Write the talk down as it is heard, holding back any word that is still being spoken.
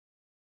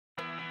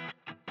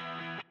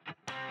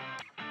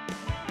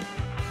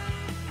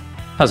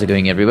How's it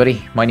going,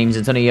 everybody? My name is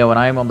Antonio, and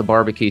I'm on the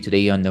barbecue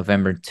today on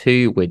November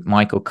 2 with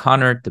Michael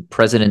Konnert, the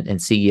president and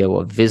CEO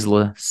of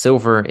Vizsla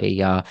Silver,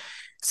 a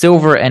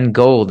silver and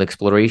gold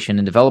exploration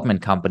and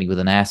development company with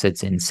an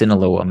assets in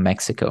Sinaloa,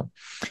 Mexico.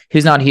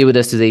 Who's not here with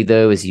us today,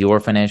 though, is your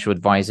financial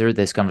advisor.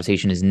 This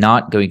conversation is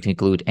not going to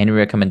include any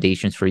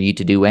recommendations for you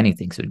to do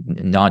anything, so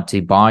not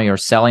to buy or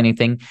sell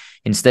anything.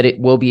 Instead, it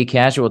will be a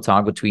casual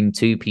talk between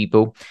two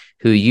people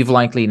who you've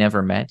likely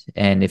never met.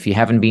 And if you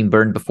haven't been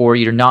burned before,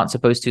 you're not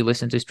supposed to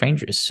listen to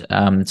strangers.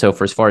 So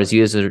for as far as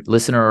you as a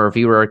listener or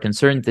viewer are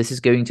concerned, this is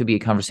going to be a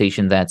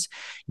conversation that's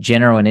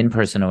general and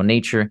impersonal in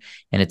nature.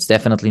 And it's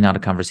definitely not a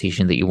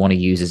conversation that you want to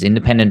use as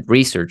independent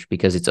research,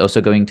 because it's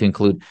also going to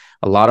include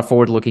a lot of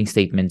forward-looking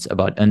statements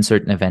about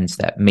uncertain events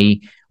that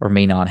may or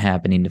may not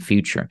happen in the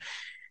future.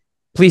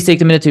 Please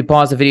take a minute to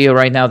pause the video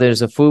right now.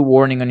 There's a full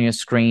warning on your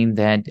screen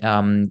that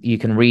you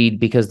can read,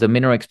 because the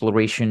mineral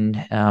exploration,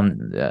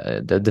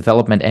 the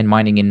development and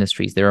mining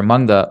industries, they're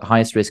among the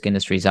highest risk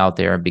industries out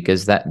there,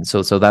 because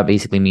that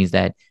basically means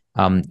that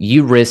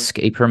you risk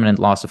a permanent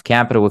loss of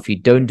capital if you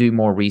don't do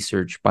more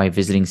research by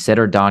visiting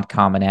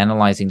setter.com and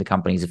analyzing the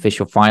company's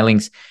official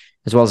filings,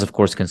 as well as, of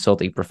course,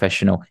 consult a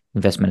professional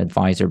investment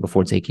advisor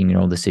before taking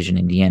your own decision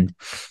in the end.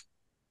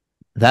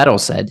 That all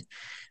said,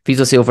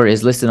 Vizsla Silver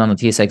is listed on the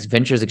TSX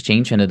Ventures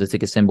Exchange under the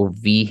ticker symbol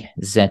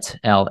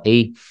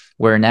VZLA,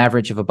 where an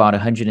average of about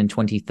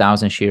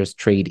 120,000 shares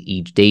trade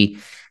each day,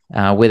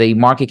 with a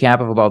market cap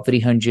of about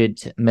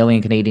 300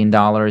 million Canadian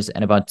dollars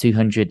and about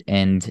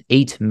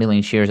 208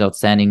 million shares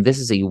outstanding. This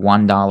is a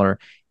 $1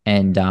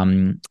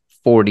 and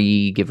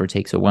 40, give or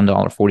take, so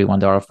 $1.40,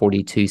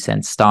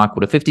 $1.42 stock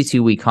with a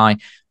 52-week high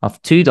of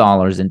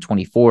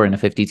 $2.24 and a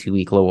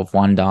 52-week low of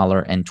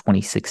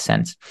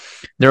 $1.26.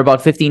 There are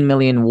about 15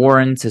 million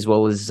warrants, as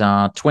well as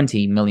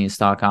 20 million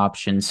stock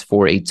options,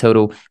 for a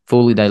total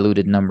fully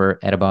diluted number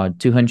at about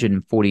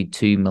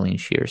 242 million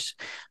shares.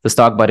 The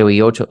stock, by the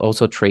way,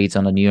 also trades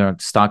on the New York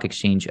Stock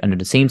Exchange under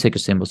the same ticker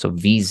symbol, so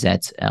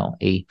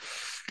VZLA.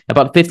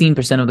 About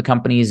 15% of the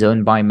company is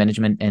owned by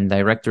management and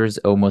directors.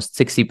 Almost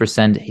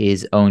 60%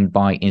 is owned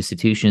by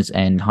institutions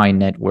and high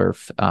net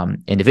worth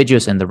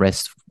individuals, and the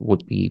rest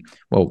would be,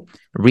 well,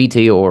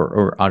 retail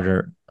or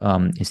other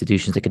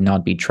institutions that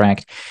cannot be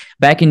tracked.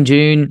 Back in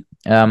June,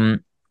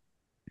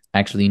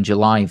 actually in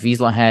July,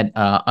 Vizsla had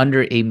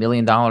under $1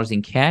 million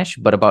in cash,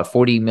 but about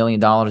 $40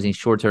 million in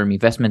short-term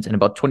investments and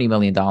about $20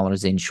 million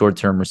in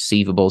short-term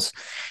receivables,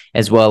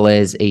 as well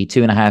as a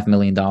 $2.5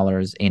 million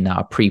in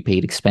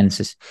prepaid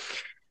expenses.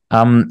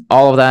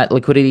 All of that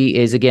liquidity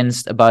is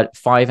against about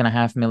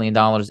 $5.5 million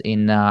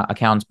in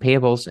accounts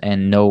payables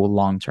and no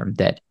long-term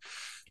debt.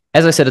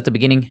 As I said at the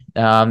beginning,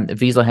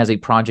 Vizsla has a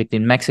project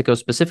in Mexico,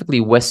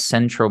 specifically west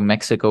central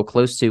Mexico,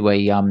 close to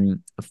a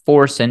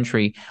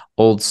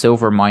 4th-century-old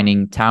silver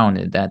mining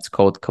town that's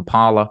called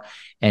Copala,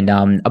 and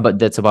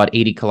that's about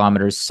 80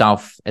 kilometers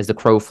south as the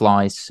crow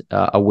flies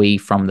away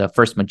from the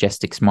First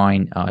Majestics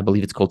mine. I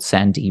believe it's called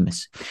San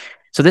Dimas.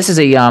 So this is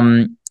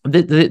a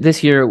this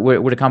here,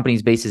 where the company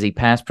is based, is a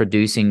past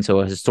producing, so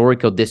a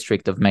historical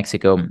district of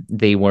Mexico.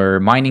 They were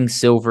mining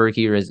silver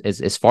here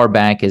as far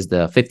back as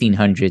the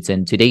 1500s,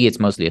 and today it's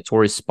mostly a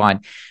tourist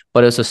spot,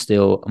 but also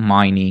still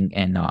mining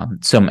and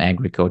some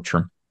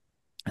agriculture.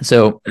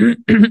 So,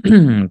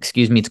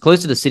 excuse me, it's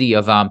close to the city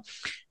of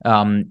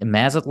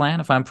Mazatlan,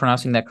 if I'm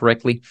pronouncing that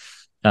correctly.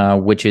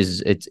 Which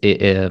is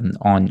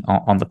on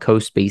the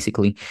coast,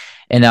 basically.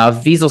 And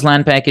Vizsla's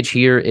land package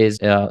here is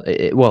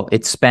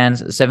it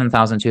spans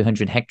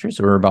 7,200 hectares,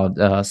 or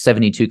about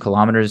 72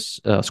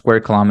 kilometers, square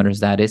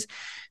kilometers, that is.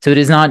 So it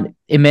is not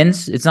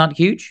immense, it's not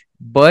huge,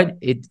 but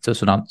it's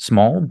also not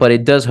small, but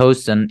it does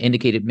host an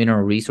indicated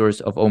mineral resource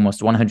of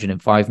almost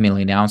 105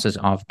 million ounces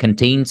of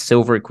contained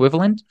silver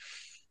equivalent.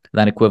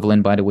 That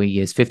equivalent, by the way,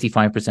 is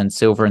 55%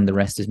 silver, and the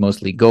rest is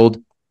mostly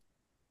gold.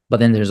 But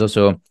then there's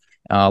also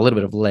a little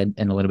bit of lead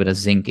and a little bit of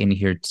zinc in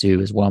here too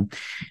as well,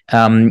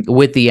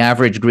 with the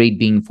average grade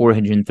being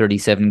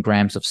 437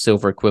 grams of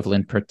silver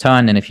equivalent per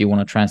ton. And if you want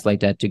to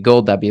translate that to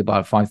gold, that'd be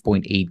about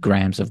 5.8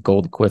 grams of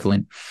gold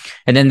equivalent.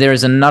 And then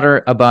there's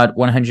another about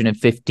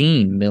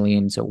 115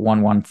 million, so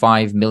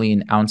 115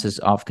 million ounces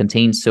of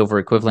contained silver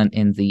equivalent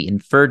in the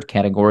inferred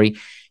category,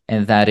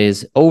 and that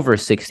is over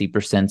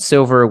 60%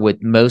 silver,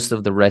 with most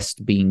of the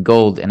rest being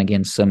gold. And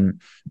again, some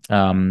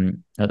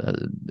same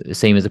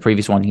as the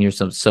previous one here,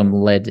 so some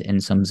lead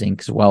and some zinc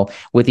as well,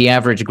 with the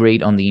average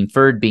grade on the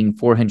inferred being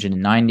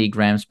 490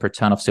 grams per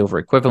ton of silver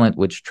equivalent,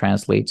 which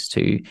translates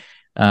to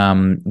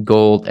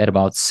gold at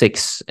about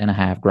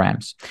 6.5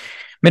 grams.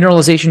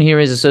 Mineralization here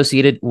is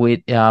associated with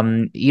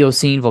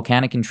Eocene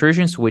volcanic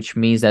intrusions, which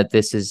means that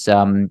this is,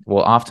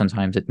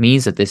 oftentimes it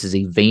means that this is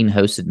a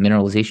vein-hosted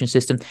mineralization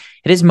system.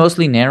 It is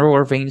mostly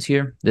narrower veins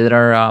here that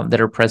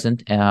are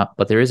present,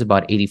 but there is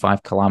about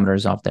 85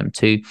 kilometers of them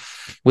too.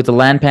 With the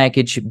land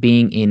package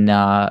being in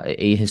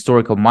a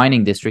historical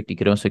mining district, you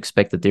could also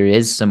expect that there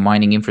is some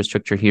mining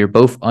infrastructure here,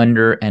 both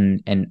under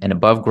and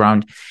above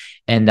ground.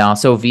 And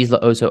so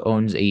Vizsla also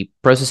owns a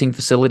processing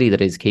facility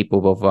that is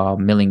capable of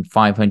milling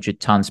 500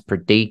 tons per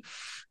day.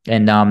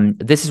 And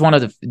this is one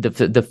of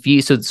the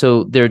few.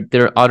 So there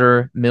are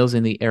other mills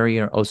in the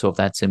area also of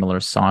that similar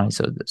size,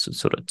 so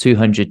sort of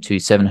 200 to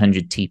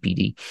 700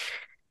 TPD.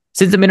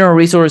 Since the mineral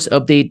resource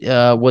update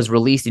was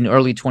released in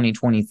early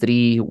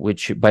 2023,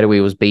 which, by the way,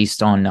 was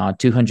based on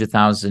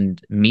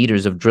 200,000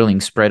 meters of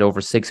drilling spread over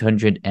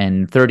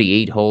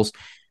 638 holes,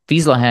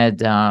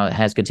 Vizsla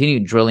has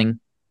continued drilling.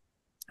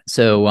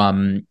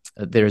 So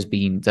there's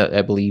been,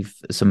 I believe,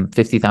 some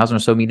 50,000 or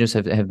so meters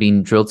have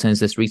been drilled since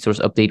this resource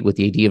update, with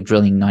the idea of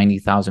drilling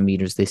 90,000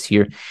 meters this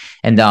year.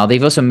 And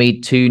they've also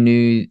made two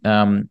new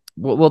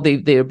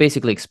they're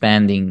basically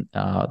expanding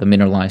the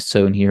mineralized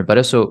zone here, but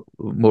also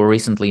more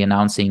recently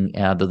announcing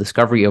the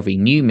discovery of a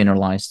new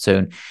mineralized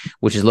zone,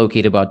 which is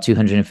located about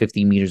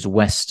 250 meters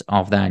west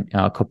of that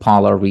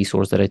Kopala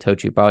resource that I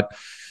told you about.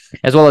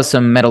 As well as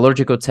some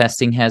metallurgical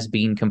testing has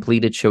been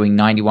completed, showing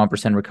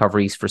 91%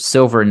 recoveries for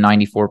silver and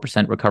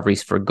 94%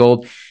 recoveries for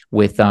gold,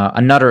 with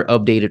another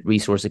updated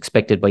resource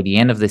expected by the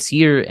end of this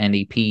year and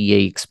a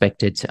PEA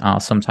expected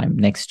sometime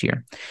next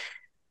year.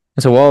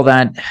 And so all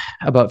that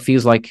about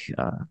feels like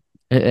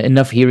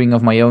enough hearing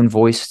of my own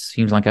voice.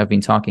 Seems like I've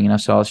been talking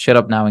enough, so I'll shut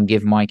up now and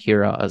give Mike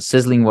here a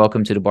sizzling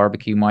welcome to the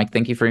barbecue. Mike,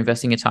 thank you for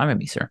investing your time with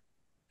me, sir.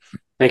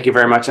 Thank you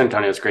very much,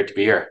 Antonio. It's great to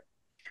be here.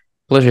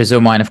 Pleasure is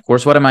all mine, of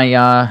course. What am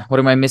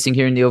I missing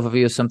here in the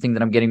overview? Of something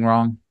that I'm getting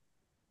wrong?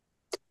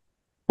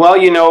 Well,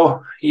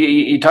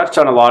 you touched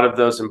on a lot of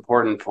those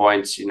important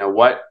points.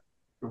 What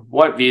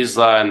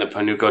Vizsla and the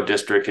Panuco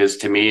district is,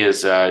 to me,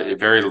 is a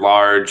very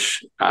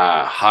large,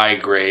 high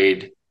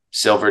grade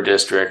silver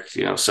district,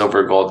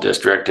 silver gold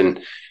district, and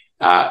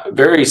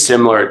very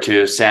similar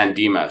to San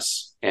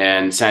Dimas.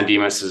 And San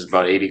Dimas is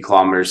about 80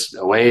 kilometers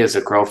away as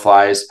the crow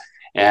flies.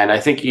 And I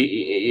think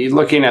you're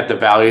looking at the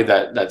value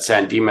that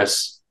San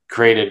Dimas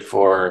created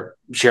for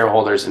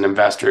shareholders and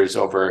investors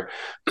over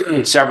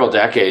several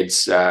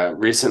decades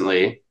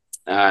recently,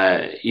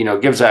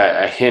 gives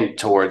a hint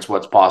towards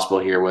what's possible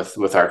here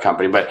with our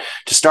company. But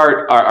to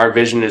start, our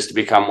vision is to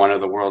become one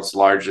of the world's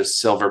largest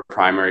silver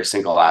primary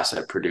single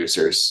asset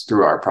producers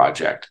through our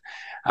project.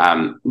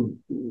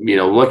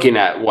 Looking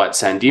at what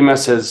San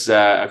Dimas has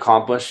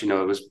accomplished, it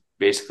was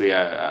basically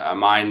a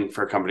mine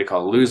for a company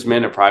called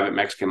Luzmin, a private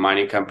Mexican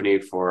mining company,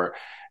 for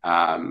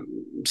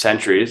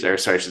centuries, or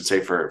sorry, I should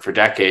say for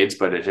decades,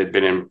 but it had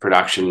been in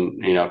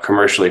production,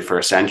 commercially for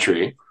a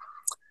century.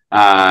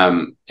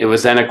 It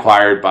was then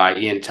acquired by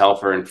Ian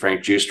Telfer and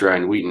Frank Justra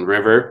and Wheaton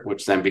River,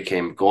 which then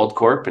became Gold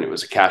Corp, and it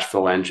was a cash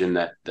flow engine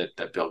that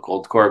built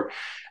Gold Corp.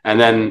 And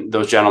then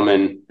those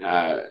gentlemen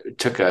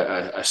took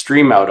a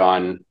stream out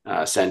on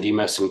San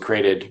Dimas and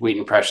created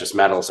Wheaton Precious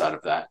Metals out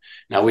of that.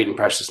 Now, Wheaton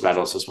Precious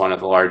Metals is one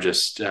of the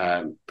largest,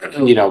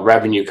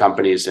 revenue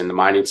companies in the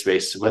mining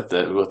space with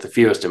the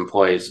fewest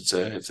employees.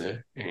 It's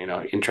a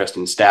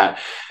interesting stat,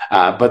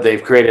 but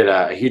they've created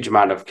a huge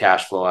amount of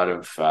cash flow out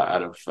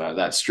of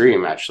that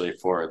stream actually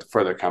for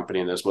their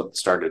company, and that's what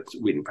started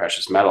Wheaton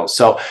Precious Metals.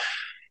 So,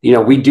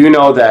 we do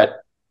know that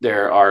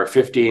there are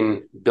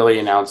 15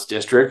 billion ounce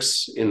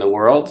districts in the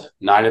world.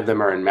 9 of them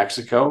are in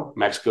Mexico.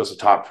 Mexico is the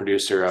top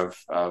producer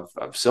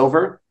of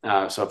silver.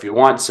 So if you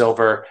want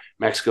silver,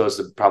 Mexico is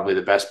probably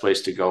the best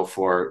place to go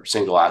for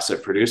single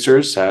asset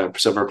producers,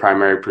 silver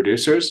primary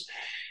producers.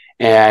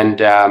 And,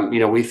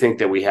 we think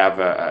that we have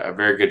a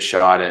very good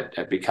shot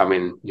at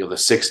becoming, the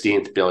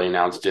 16th billion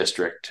ounce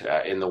district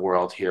in the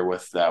world here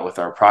with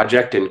our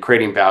project, and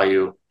creating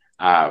value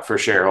for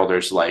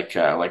shareholders like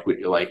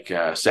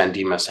San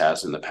Dimas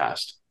has in the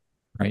past.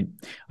 Right.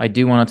 I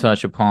do want to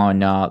touch upon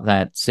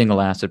that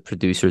single asset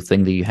producer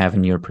thing that you have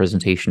in your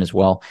presentation as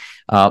well.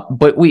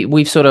 But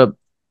we've sort of,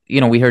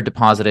 we heard the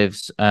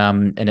positives,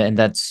 and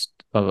that's,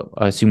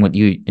 I assume, what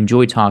you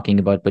enjoy talking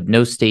about, but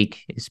no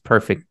stake is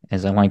perfect,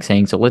 as I like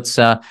saying. So let's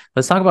talk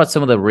about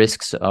some of the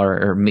risks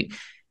or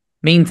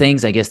main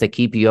things, I guess, that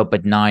keep you up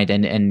at night.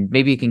 And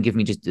maybe you can give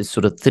me just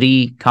sort of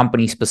 3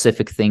 company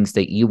specific things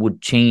that you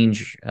would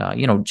change,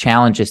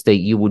 challenges that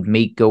you would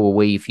make go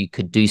away if you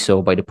could do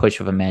so by the push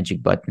of a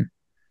magic button.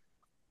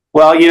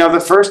 Well, the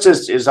first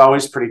is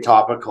always pretty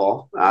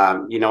topical.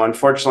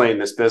 Unfortunately in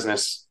this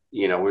business,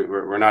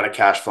 we're not a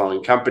cash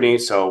flowing company,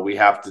 so we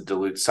have to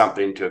dilute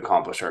something to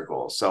accomplish our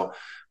goals. So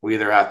we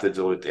either have to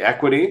dilute the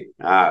equity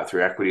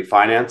through equity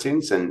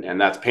financings, and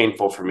that's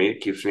painful for me.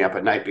 It keeps me up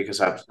at night because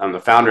I'm the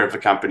founder of the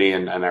company,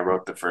 and I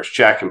wrote the first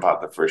check and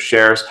bought the first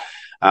shares.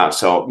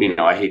 So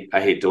I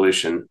hate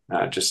dilution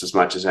just as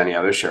much as any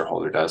other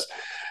shareholder does.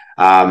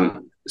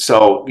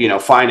 So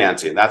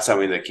financing, that's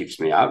something that keeps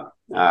me up.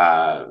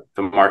 The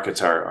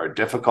markets are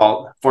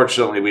difficult.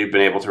 Fortunately, we've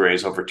been able to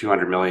raise over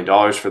 $200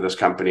 million for this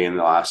company in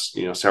the last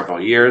several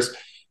years,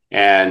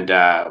 and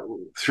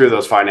through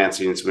those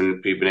financings,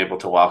 we've been able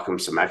to welcome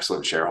some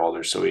excellent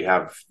shareholders. So we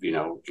have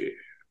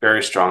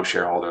very strong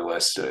shareholder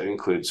list. It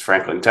includes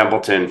Franklin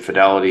Templeton,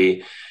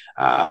 Fidelity,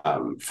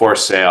 For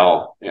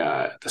Sale,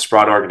 the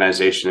Sprott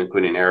organization,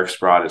 including Eric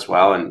Sprott as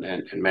well,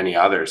 and many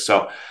others.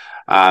 So,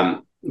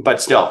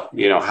 but still,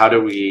 how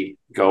do we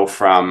go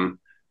from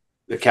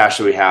the cash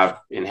that we have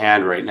in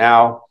hand right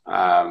now,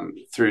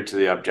 through to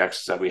the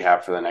objectives that we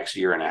have for the next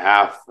year and a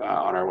half,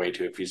 on our way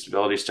to a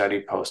feasibility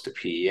study post a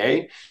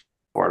PEA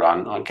or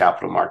on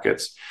capital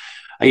markets.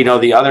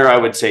 The other I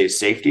would say is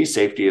safety.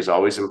 Safety is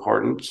always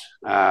important.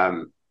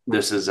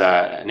 This is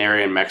an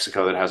area in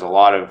Mexico that has a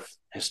lot of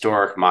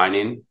historic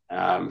mining.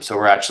 So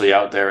we're actually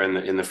out there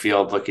in the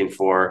field looking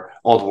for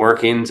old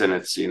workings, and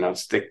it's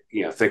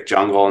thick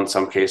jungle in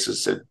some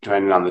cases,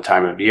 depending on the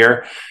time of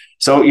year.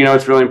 So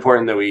it's really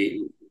important that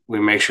we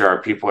make sure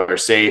our people are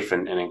safe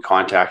and in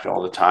contact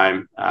all the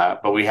time.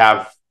 But we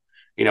have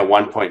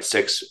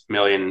 1.6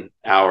 million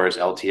hours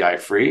LTI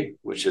free,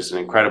 which is an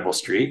incredible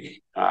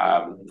streak.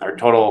 Our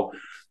total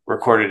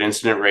recorded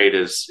incident rate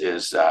is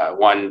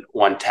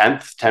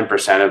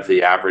 10% of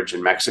the average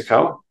in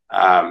Mexico.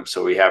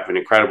 So we have an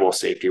incredible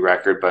safety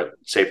record, but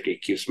safety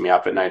keeps me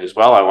up at night as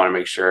well. I want to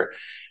make sure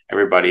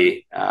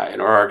everybody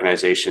in our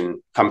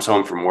organization comes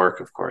home from work,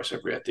 of course,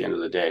 at the end of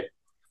the day.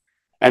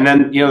 And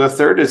then, the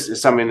third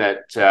is something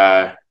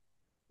that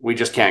we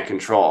just can't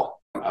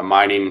control: a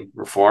mining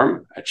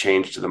reform, a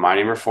change to the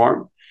mining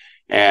reform,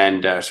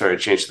 and a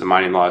change to the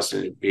mining laws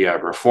via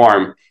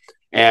reform.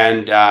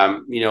 And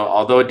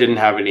although it didn't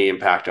have any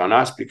impact on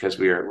us because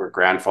we're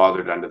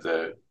grandfathered under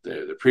the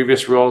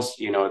previous rules,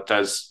 it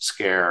does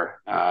scare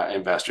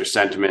investor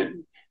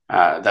sentiment.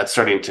 That's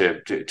starting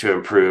to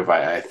improve.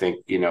 I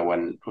think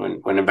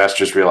when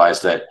investors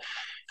realize that,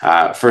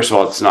 first of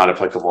all, it's not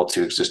applicable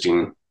to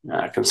existing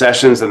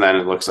concessions, and then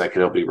it looks like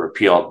it'll be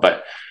repealed.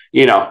 But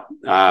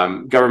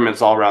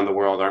governments all around the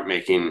world aren't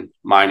making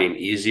mining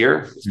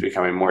easier. It's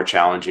becoming more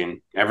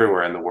challenging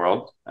everywhere in the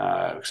world,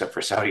 except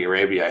for Saudi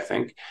Arabia, I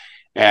think.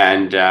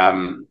 And,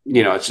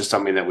 it's just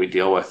something that we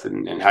deal with.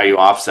 And how you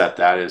offset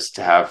that is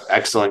to have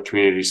excellent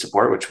community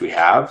support, which we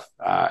have,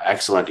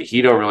 excellent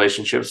ejido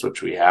relationships,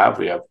 which we have.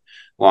 We have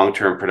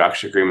long-term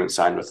production agreements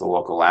signed with the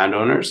local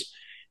landowners,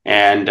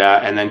 and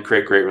then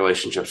create great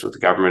relationships with the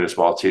government as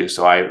well, too.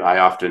 So I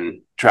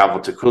often travel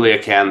to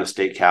Culiacan, the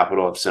state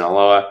capital of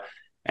Sinaloa,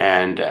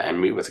 and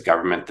meet with the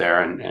government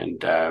there.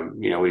 And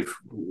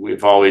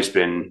we've always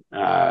been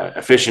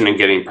efficient in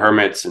getting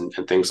permits and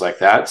things like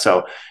that.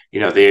 So,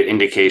 the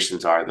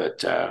indications are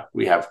that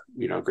we have,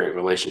 great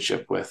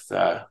relationship with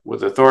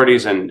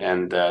authorities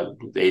and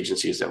the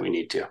agencies that we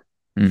need to.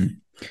 Mm.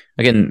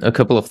 Again, a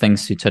couple of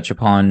things to touch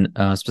upon,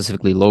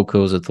 specifically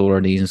locals,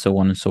 authorities, and so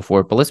on and so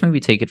forth. But let's maybe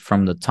take it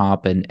from the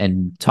top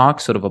and talk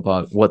sort of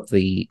about what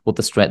the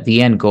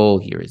end goal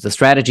here is, the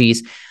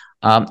strategies.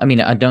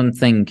 I don't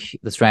think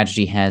the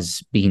strategy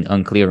has been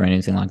unclear or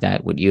anything like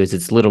that with you.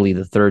 It's literally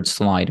the third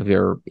slide of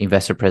your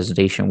investor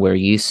presentation where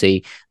you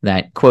say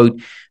that, quote,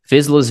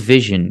 Vizsla's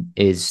vision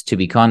is to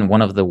become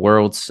one of the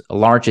world's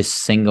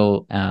largest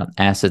single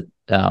asset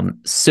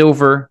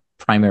silver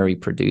primary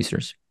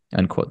producers,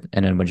 unquote,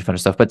 and then a bunch of other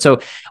stuff. But so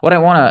what I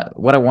want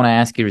to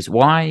ask here is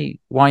why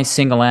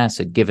single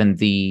asset, given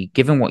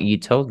what you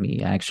told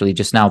me actually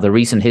just now, the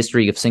recent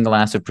history of single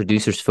asset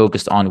producers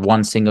focused on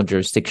one single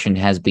jurisdiction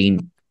has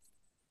been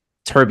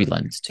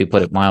turbulent, to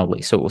put it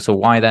mildly. So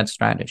why that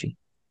strategy?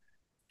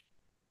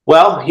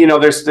 Well,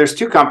 there's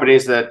two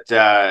companies that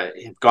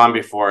have gone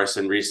before us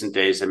in recent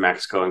days in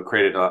Mexico and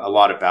created a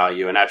lot of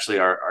value. And actually,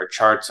 our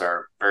charts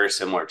are very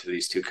similar to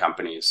these two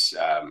companies.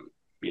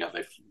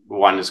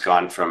 One has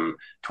gone from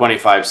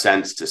 25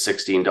 cents to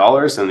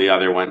 $16, and the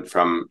other went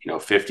from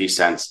 50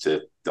 cents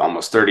to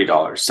almost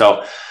 $30.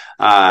 So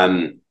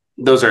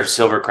those are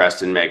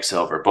Silvercrest and Meg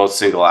Silver, both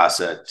single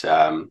asset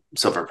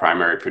silver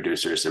primary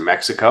producers in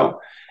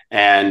Mexico.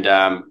 And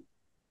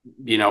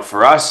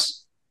for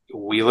us,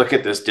 we look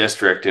at this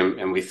district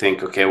and we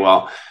think, okay,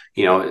 well,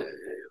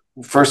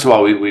 first of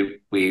all,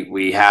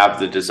 we have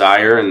the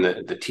desire and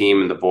the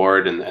team and the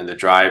board and the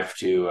drive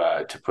to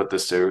put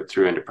this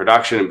through into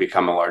production and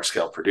become a large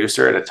scale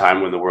producer at a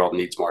time when the world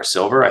needs more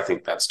silver. I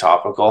think that's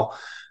topical.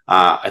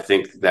 I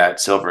think that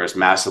silver is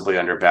massively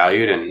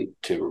undervalued, and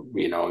to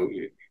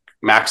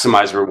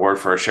maximize reward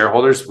for our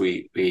shareholders,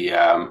 we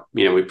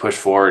push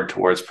forward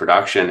towards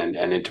production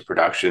and into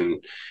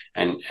production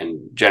and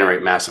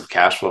generate massive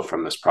cash flow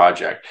from this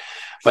project.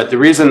 But the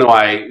reason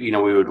why we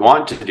would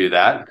want to do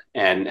that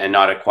and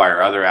not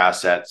acquire other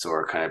assets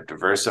or kind of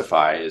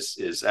diversify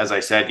is as I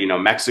said,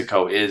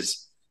 Mexico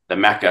is the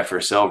mecca for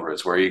silver.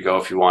 It's where you go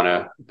if you want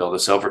to build a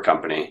silver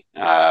company.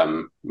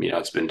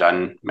 It's been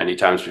done many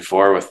times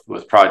before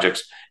with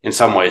projects in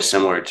some ways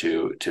similar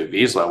to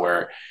Vizsla,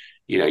 where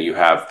you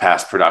have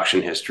past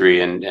production history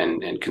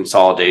and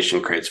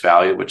consolidation creates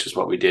value, which is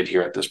what we did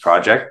here at this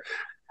project.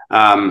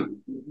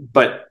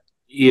 But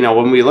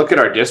when we look at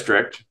our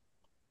district,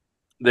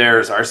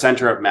 there's our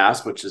center of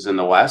mass, which is in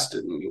the west.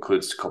 It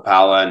includes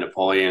Copala and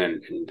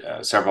Napoleon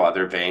and several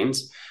other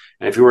veins.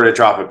 And if you were to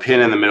drop a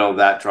pin in the middle of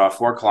that, draw a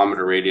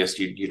 4-kilometer radius,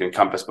 you'd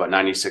encompass about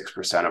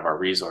 96% of our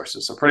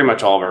resources. So pretty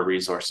much all of our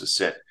resources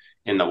sit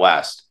in the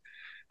west.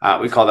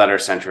 We call that our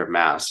center of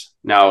mass.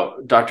 Now,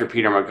 Dr.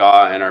 Peter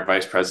Magaw and our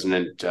Vice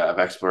President of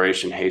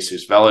Exploration,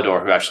 Jesus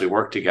Velador, who actually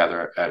worked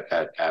together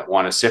at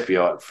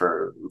Juanicipio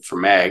for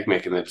MAG,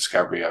 making the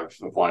discovery of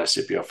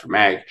Juanicipio for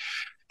MAG,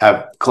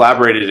 have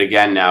collaborated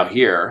again now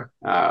here,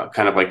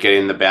 kind of like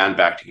getting the band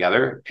back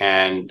together,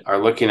 and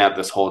are looking at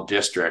this whole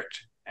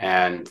district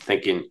and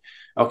thinking,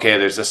 okay,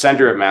 there's a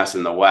center of mass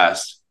in the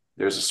west.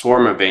 There's a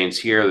swarm of veins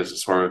here. There's a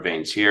swarm of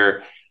veins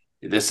here.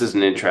 This is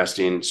an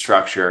interesting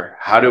structure.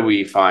 How do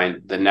we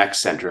find the next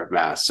center of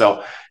mass?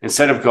 So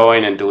instead of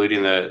going and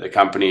diluting the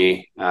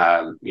company,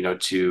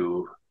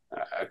 to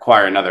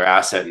acquire another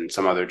asset in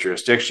some other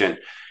jurisdiction,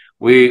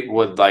 we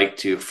would like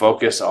to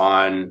focus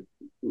on,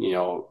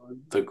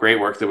 the great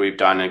work that we've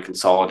done in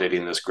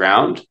consolidating this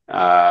ground,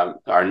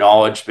 our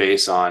knowledge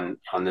base on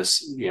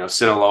this,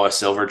 Sinaloa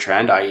Silver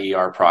Trend, i.e.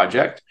 our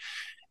project,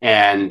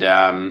 and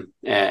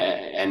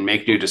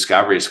make new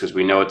discoveries, because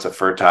we know it's a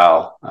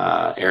fertile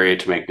area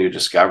to make new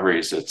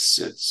discoveries.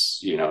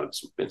 It's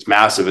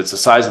massive. It's the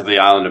size of the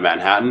island of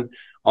Manhattan.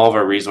 All of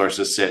our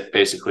resources sit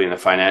basically in the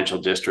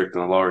financial district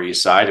on the Lower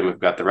East Side, and we've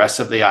got the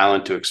rest of the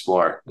island to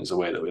explore, is the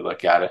way that we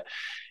look at it.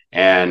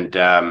 And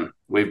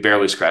we've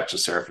barely scratched the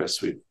surface.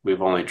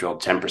 We've only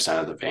drilled 10%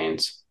 of the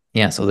veins.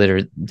 Yeah, so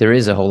there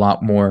is a whole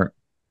lot more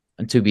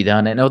to be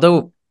done. And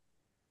although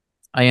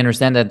I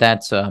understand that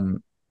that's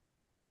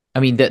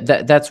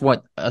that's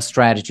what a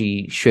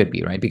strategy should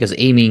be, right? Because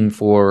aiming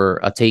for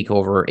a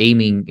takeover,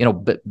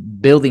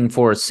 building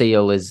for a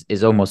sale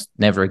is almost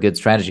never a good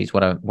strategy, is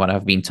what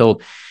I've been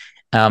told.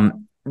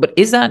 But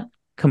is that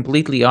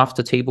completely off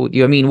the table?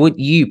 Would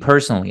you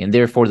personally, and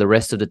therefore the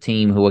rest of the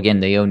team, who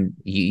again,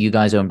 you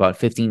guys own about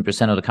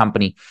 15% of the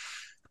company,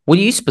 would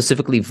you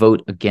specifically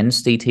vote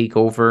against a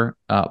takeover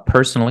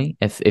personally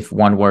if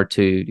one were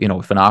to,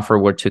 if an offer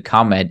were to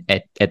come at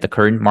the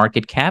current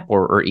market cap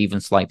or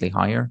even slightly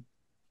higher?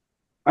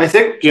 I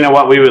think,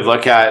 what we would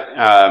look at,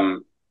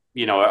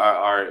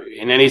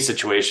 in any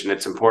situation,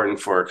 it's important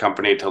for a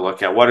company to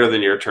look at what are the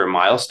near-term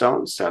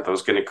milestones. Are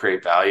those going to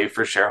create value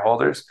for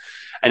shareholders?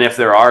 And if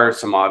there are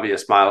some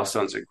obvious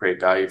milestones that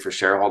create value for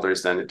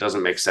shareholders, then it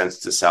doesn't make sense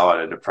to sell at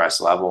a depressed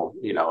level,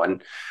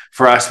 and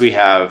for us, we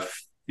have,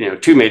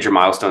 two major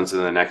milestones in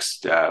the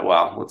next,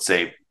 let's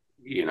say,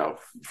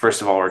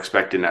 first of all, we're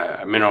expecting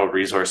a mineral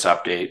resource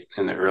update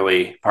in the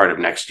early part of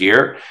next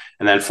year.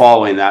 And then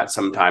following that,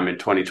 sometime in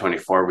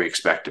 2024, we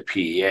expect a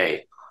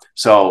PEA.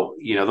 So,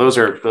 those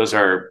are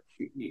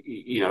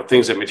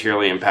things that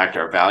materially impact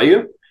our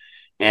value.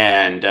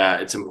 And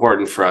it's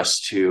important for us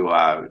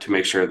to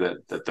make sure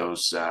that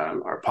those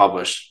are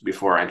published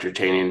before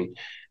entertaining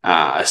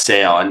a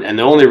sale. And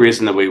the only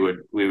reason that we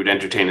would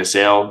entertain a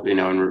sale,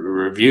 and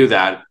review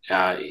that,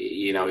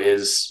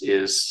 is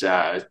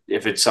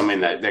if it's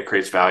something that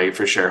creates value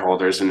for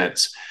shareholders and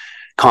it's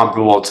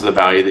comparable to the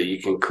value that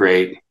you can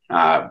create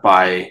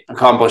by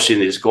accomplishing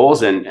these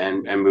goals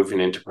and moving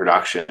into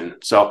production.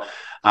 So,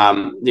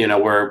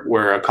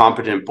 we're a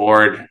competent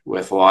board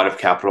with a lot of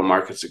capital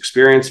markets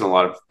experience and a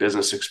lot of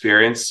business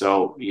experience.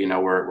 So,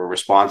 we're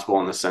responsible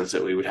in the sense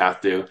that we would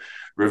have to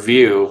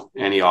review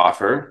any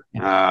offer.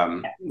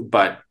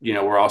 But,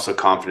 we're also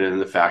confident in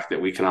the fact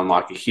that we can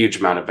unlock a huge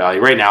amount of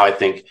value. Right now, I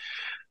think,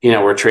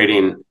 we're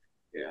trading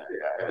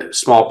a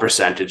small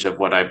percentage of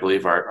what I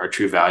believe our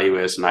true value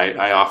is. And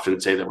I often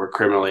say that we're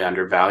criminally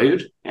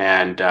undervalued.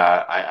 And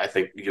I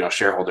think,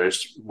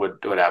 shareholders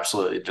would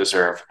absolutely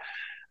deserve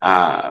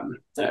a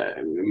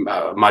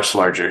much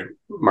larger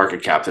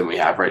market cap than we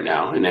have right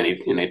now in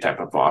any type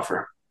of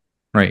offer.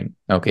 Right.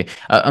 Okay.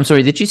 I'm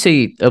sorry. Did you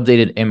say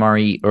updated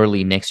MRE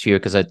early next year?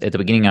 Because at the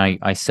beginning,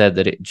 I said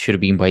that it should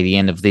have been by the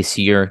end of this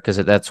year, because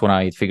that's when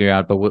I figured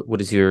out. But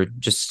what is your,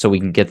 just so we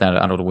can get that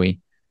out of the way?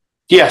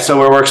 Yeah. So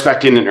we're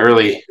expecting an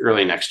early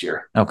next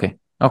year. Okay.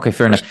 Okay,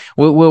 fair enough.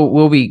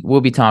 We'll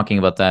be talking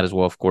about that as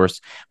well, of course.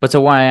 But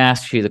so why I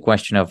asked you the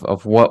question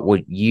of what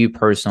would you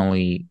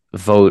personally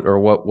vote, or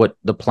what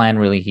the plan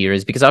really here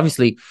is, because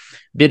obviously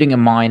building a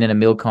mine and a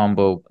mill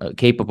combo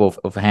capable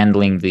of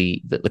handling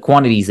the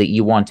quantities that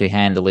you want to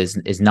handle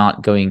is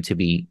not going to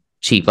be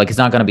cheap. Like, it's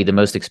not going to be the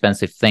most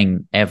expensive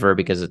thing ever,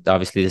 because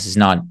obviously it's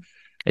not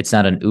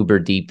an uber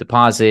deep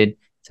deposit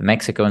to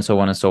Mexico and so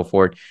on and so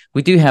forth.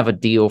 We do have a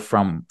deal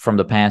from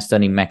the past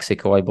done in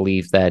Mexico. I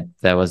believe that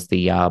was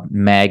the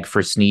MAG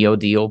for SNEO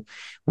deal,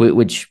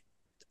 which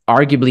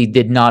arguably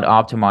did not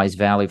optimize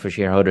value for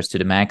shareholders to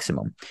the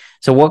maximum.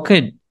 So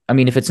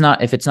if it's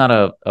not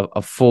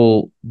a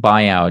full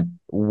buyout,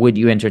 would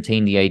you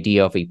entertain the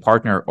idea of a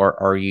partner,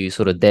 or are you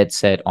sort of dead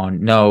set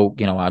on, no,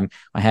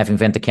 I have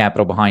invented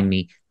capital behind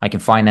me, I can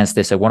finance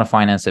this, I want to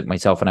finance it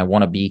myself, and I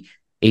want to be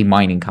a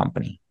mining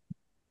company?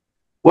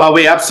 Well,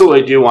 we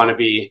absolutely do want to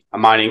be a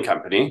mining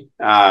company,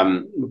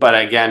 but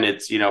again,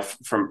 it's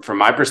from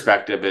my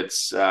perspective,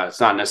 it's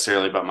not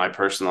necessarily about my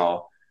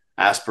personal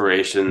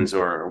aspirations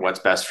or what's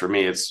best for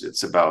me.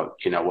 It's about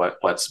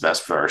what's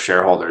best for our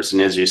shareholders.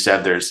 And as you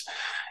said, there's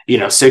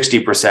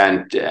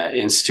 60%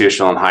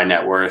 institutional and high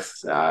net worth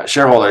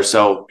shareholders.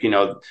 So we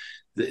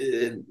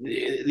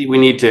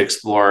need to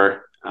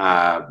explore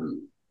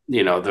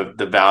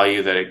the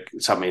value that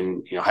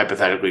something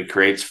hypothetically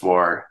creates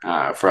for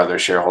other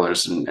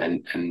shareholders,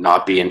 and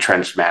not be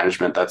entrenched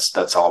management.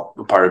 That's all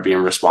part of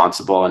being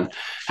responsible and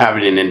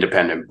having an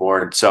independent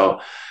board.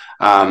 So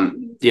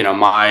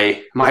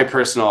my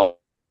personal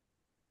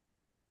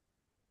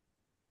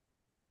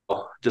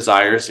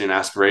desires and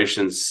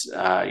aspirations,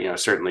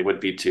 certainly would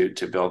be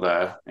to build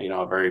a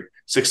very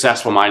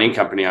successful mining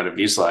company out of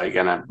Vizsla.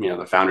 Again, I'm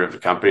the founder of the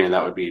company, and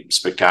that would be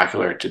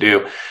spectacular to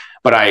do.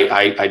 But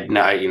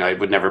I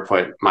would never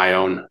put my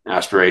own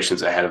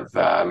aspirations ahead of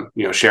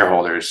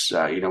shareholders.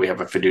 We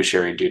have a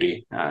fiduciary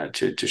duty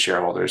to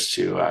shareholders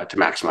to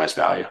maximize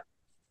value.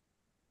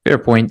 Fair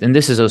point. And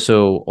this is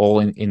also all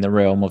in the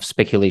realm of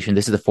speculation.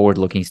 This is the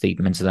forward-looking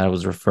statements that I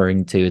was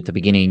referring to at the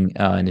beginning,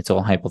 and it's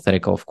all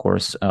hypothetical, of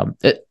course.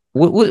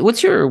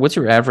 What's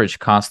your average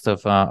cost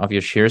of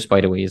your shares, by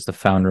the way, as the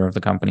founder of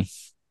the company?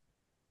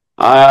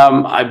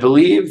 I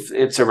believe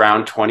it's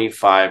around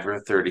 25 or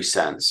 30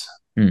 cents.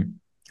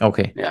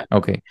 Okay. Yeah.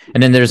 Okay.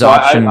 And then there's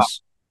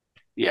options.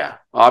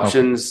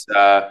 Options.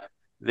 Okay.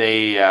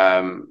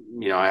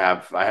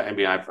 I've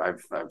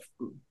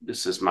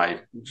this is my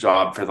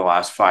job for the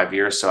last 5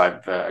 years, so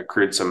I've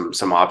accrued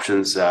some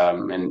options,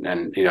 and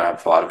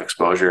have a lot of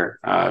exposure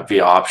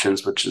via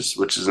options, which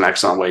is an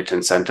excellent way to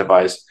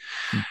incentivize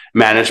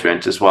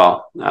management as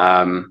well.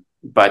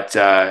 But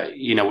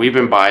we've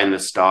been buying the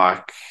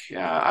stock.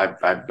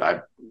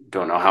 I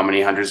don't know how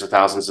many hundreds of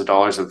thousands of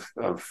dollars of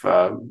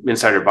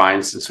insider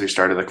buying since we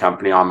started the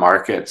company on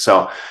market.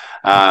 So,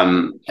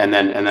 and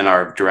then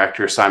our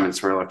director Simon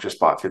Smirlick just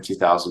bought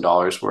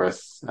 $50,000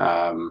 worth.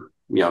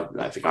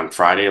 I think on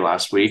Friday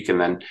last week,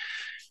 and then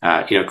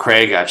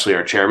Craig, actually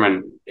our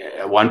chairman,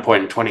 at one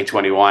point in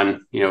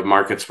 2021,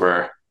 markets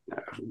were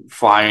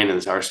flying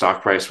and our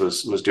stock price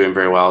was doing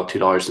very well,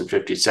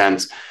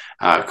 $2.50.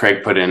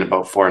 Craig put in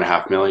about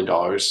 $4.5 million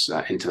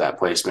into that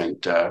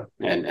placement,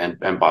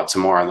 and bought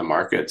some more on the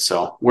market.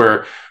 So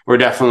we're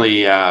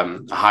definitely a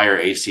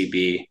higher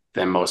ACB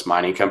than most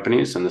mining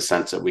companies, in the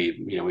sense that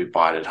we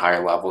bought at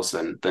higher levels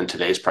than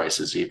today's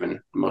prices, even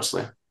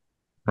mostly.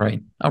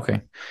 Right.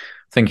 Okay.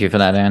 Thank you for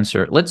that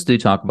answer. Let's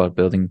talk about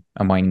building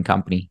a mining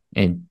company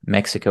in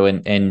Mexico,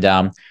 and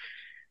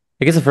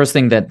I guess the first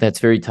thing that's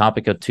very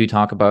topical to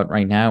talk about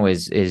right now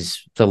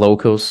is the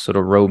locals sort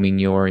of roaming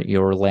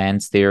your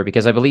lands there,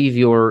 because I believe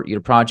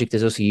your project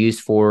is also used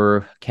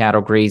for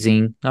cattle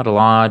grazing, not a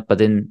lot, but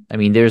then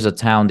there's a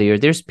town there,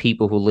 there's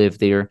people who live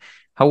there.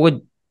 How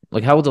would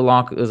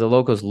the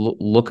locals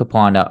look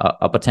upon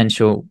a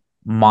potential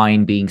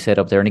mine being set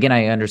up there? And again,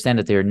 I understand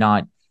that they're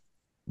not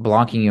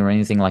blocking you or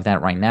anything like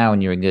that right now,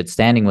 and you're in good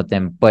standing with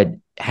them, but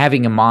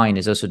having a mine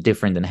is also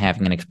different than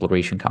having an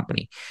exploration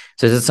company.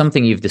 So is it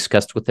something you've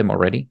discussed with them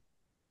already?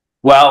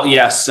 Well,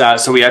 yes.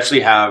 So we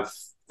actually have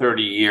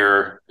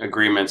 30-year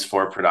agreements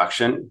for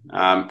production.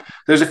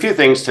 There's a few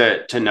things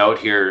to note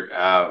here.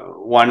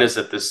 One is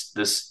that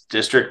this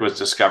district was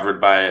discovered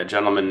by a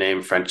gentleman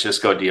named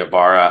Francisco de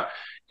Ibarra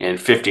in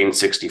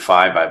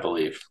 1565, I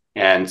believe.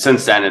 And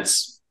since then,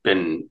 it's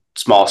been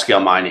small scale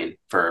mining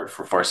for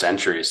 4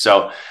 centuries.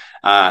 So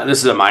this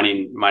is a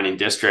mining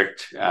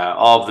district.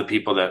 All of the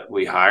people that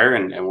we hire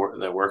and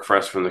that work for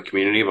us from the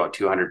community, about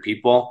 200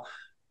 people,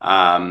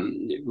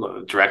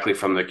 directly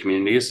from the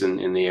communities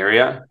in the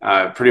area,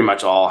 pretty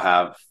much all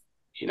have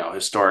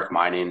historic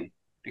mining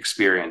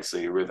experience,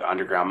 either with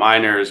underground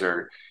miners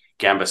or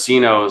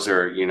gambesinos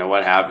or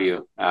what have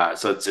you.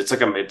 So it's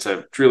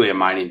truly a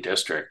mining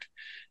district.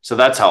 So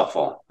that's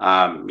helpful.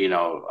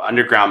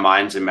 Underground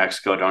mines in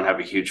Mexico don't have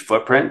a huge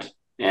footprint.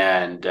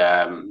 And,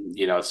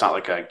 it's not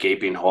like a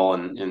gaping hole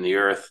in the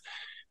earth.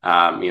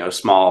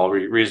 Small,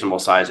 reasonable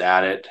size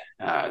adit,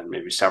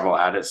 maybe several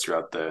adits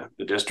throughout the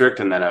district,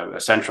 and then a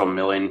central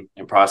milling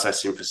and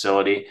processing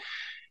facility.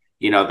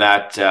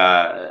 That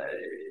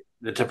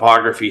the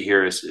topography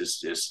here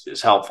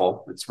is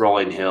helpful. It's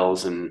rolling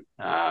hills, and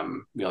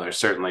there's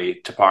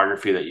certainly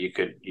topography that you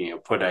could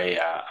put a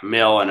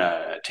mill and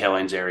a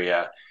tailings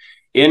area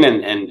in,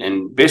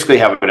 and basically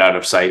have it out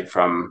of sight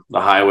from the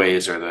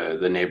highways or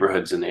the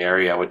neighborhoods in the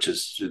area, which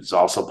is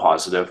also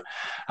positive.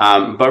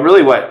 But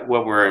really what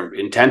we're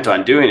intent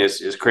on doing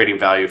is creating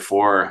value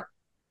for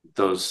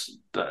those,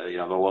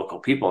 the local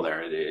people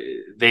there.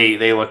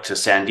 They look to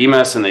San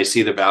Dimas, and they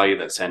see the value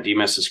that San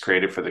Dimas has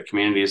created for the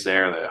communities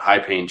there, the high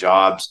paying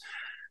jobs,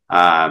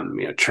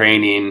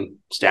 training,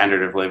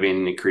 standard of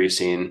living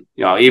increasing,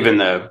 even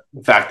the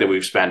fact that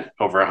we've spent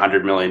over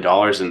 $100 million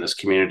in this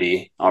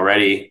community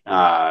already,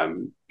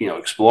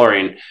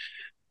 exploring,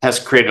 has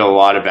created a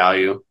lot of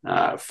value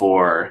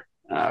for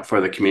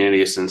the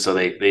communities. And so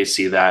they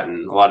see that.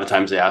 And a lot of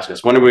times they ask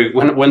us,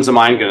 when's the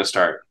mine going to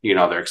start?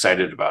 They're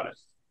excited about it.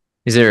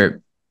 Is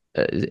there,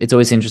 it's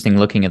always interesting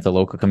looking at the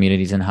local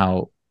communities and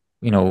how,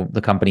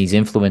 the companies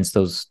influence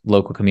those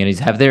local communities.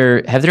 Have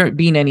there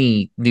been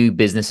any new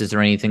businesses or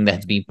anything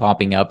that's been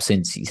popping up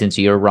since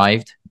you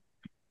arrived?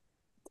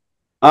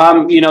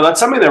 That's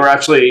something that we're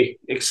actually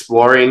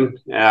exploring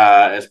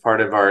as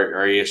part of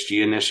our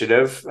ESG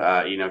initiative.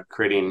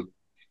 Creating,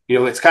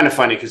 it's kind of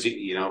funny because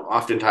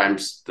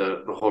oftentimes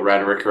the whole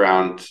rhetoric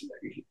around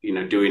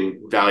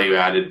doing value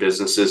added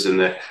businesses in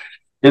the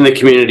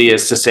community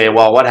is to say,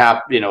 well, what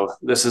happened,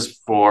 this is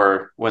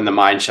for when the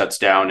mine shuts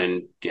down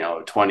in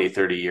 20,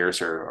 30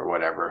 years or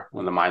whatever,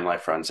 when the mine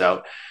life runs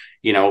out.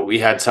 we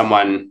had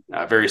someone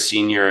very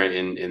senior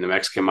in the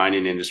Mexican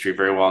mining industry,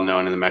 very well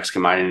known in the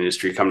Mexican mining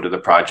industry, come to the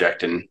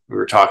project, and we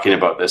were talking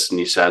about this, and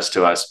he says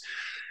to us,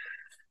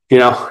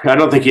 I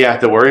don't think you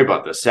have to worry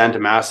about this. San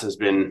Tomas has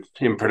been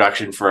in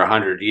production for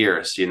 100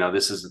 years.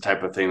 This is the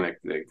type of thing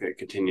that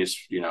continues,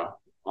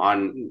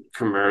 on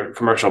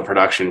commercial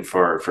production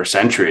for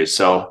centuries.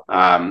 So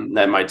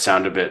that might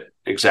sound a bit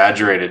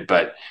exaggerated,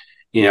 but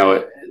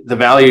the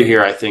value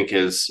here, I think,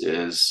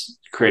 is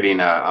creating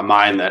a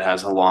mine that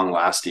has a long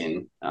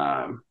lasting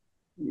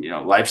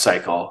life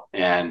cycle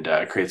and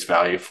creates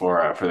value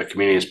for the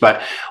communities.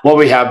 But what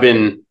we have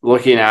been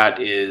looking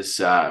at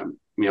is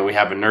we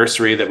have a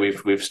nursery that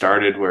we've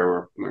started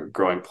where we're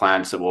growing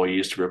plants that we'll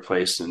use to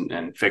replace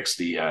and fix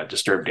the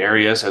disturbed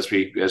areas as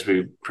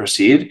we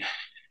proceed.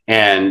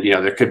 And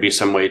there could be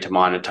some way to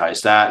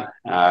monetize that.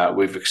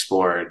 We've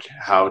explored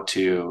how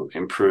to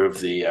improve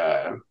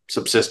the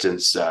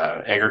subsistence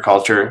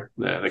agriculture,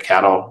 the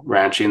cattle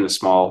ranching, the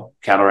small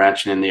cattle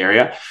ranching in the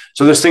area.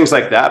 So there's things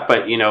like that.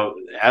 But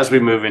as we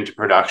move into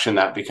production,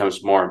 that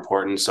becomes more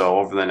important. So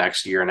over the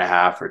next year and a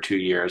half or 2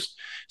 years,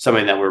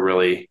 something that we're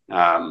really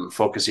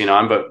focusing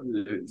on. But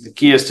the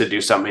key is to do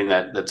something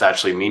that's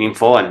actually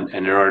meaningful. And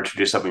in order to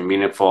do something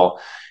meaningful,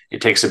 it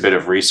takes a bit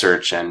of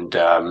research and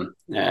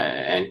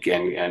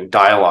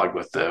dialogue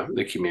with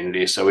the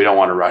community. So we don't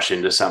want to rush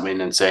into something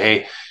and say,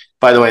 hey,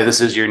 by the way, this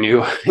is your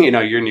new,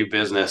 your new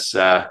business.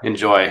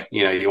 Enjoy.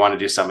 You want to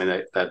do something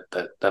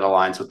that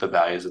aligns with the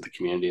values of the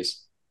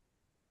communities.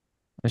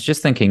 I was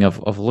just thinking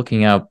of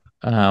looking up,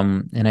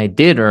 and I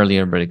did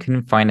earlier, but I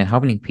couldn't find it. How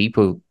many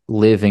people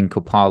live in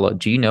Copala?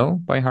 Do you know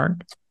by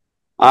heart?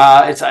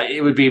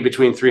 It would be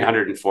between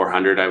 300 and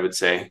 400, I would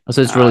say.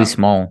 So it's really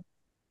small.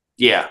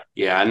 Yeah.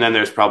 And then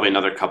there's probably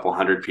another couple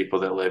hundred people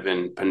that live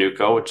in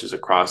Panuco, which is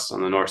across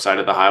on the north side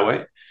of the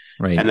highway.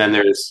 Right. And then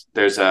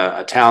there's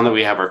a town that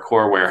we have our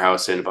core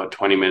warehouse in about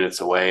 20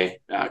 minutes away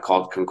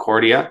called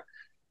Concordia.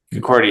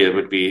 Concordia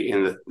would be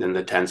in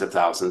the tens of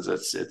thousands.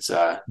 It's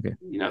okay.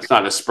 It's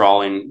not a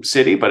sprawling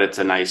city, but it's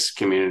a nice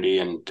community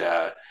and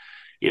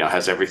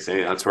has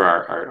everything. That's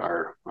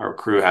where our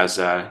crew has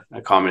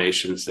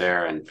accommodations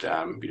there. And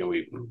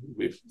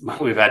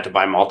we've had to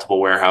buy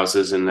multiple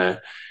warehouses in the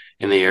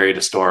area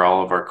to store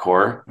all of our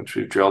core, which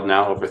we've drilled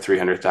now over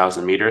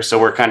 300,000 meters. So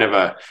we're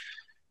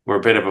a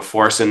bit of a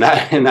force in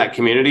that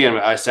community. And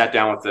I sat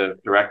down with the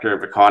director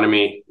of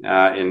economy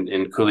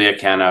in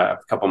Culiacan a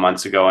couple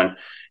months ago, and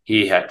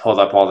he had pulled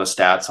up all the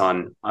stats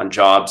on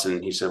jobs,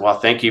 and he said, "Well,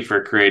 thank you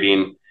for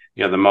creating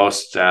the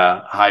most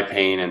high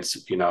paying and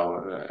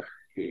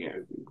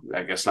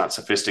I guess not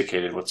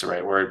sophisticated. What's the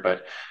right word?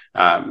 But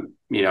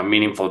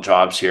meaningful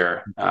jobs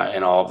here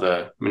in all of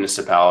the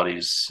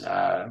municipalities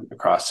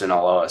across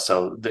Sinaloa."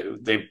 So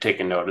they've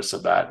taken notice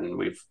of that, and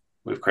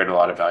we've created a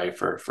lot of value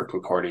for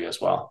Concordia as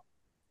well.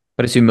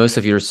 But I assume most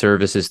of your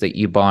services that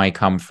you buy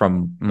come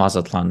from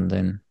Mazatlan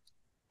then?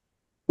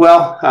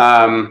 Well,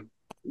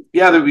 we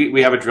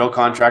have a drill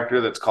contractor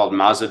that's called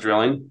Maza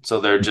Drilling. So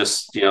they're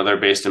just, they're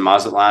based in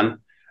Mazatlan.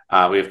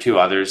 We have two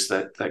others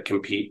that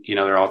compete.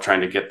 They're all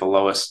trying to get the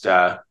lowest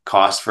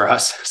cost for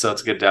us. So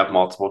it's good to have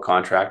multiple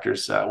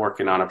contractors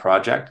working on a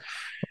project.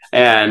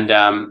 And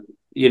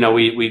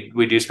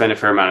we do spend a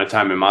fair amount of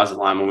time in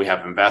Mazatlan when we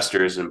have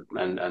investors and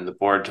the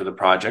board to the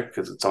project,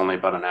 because it's only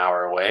about an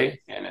hour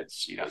away, and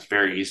it's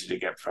very easy to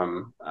get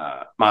from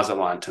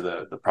Mazatlan to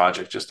the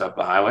project just up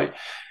the highway.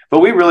 But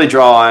we really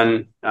draw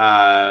on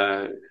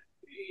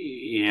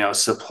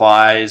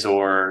supplies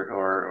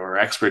or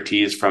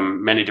expertise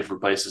from many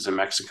different places in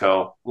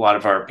Mexico. A lot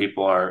of our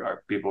people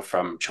are people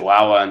from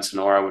Chihuahua and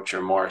Sonora, which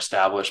are more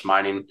established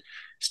mining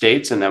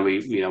states, and then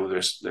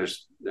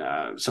there's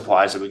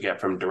supplies that we get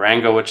from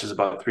Durango, which is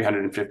about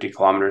 350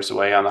 kilometers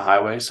away on the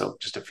highway, so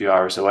just a few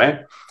hours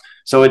away.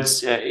 So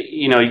it's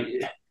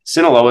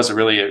Sinaloa is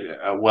really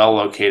a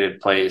well-located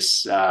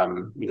place,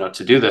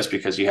 to do this,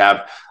 because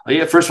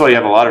first of all, you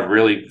have a lot of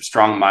really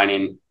strong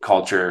mining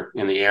culture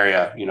in the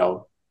area.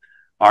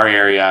 Our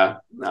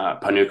area,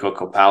 Panuco,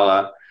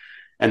 Copala,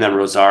 and then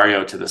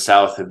Rosario to the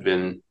south have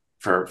been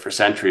for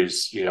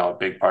centuries, a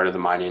big part of the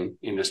mining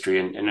industry.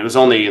 And it was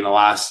only in the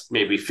last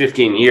maybe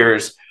 15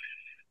 years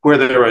where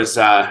there was,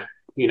 a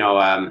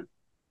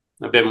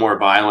bit more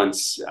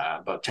violence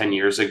about 10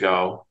 years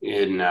ago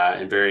in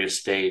various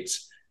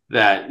states,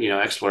 that,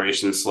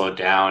 exploration slowed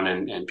down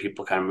and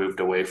people kind of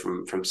moved away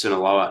from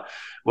Sinaloa.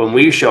 When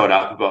we showed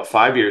up about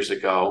 5 years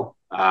ago,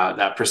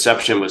 that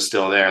perception was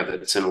still there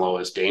that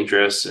Sinaloa is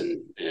dangerous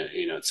and,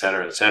 et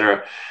cetera, et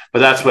cetera.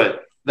 But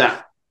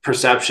that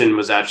perception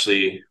was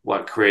actually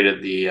what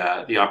created the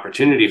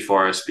opportunity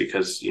for us,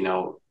 because,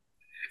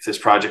 if this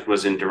project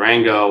was in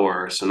Durango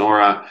or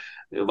Sonora,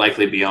 it would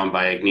likely be owned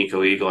by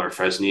Agnico Eagle or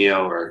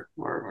Fresnillo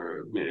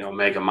or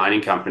Mega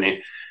Mining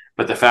Company.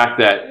 But the fact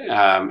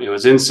that it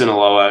was in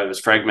Sinaloa, it was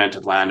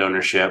fragmented land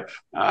ownership,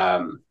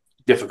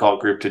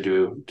 difficult group to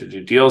do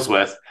deals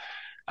with.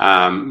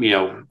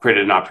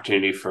 created an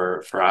opportunity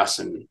for us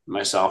and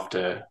myself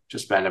to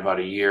spend about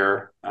a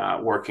year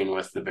working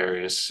with the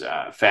various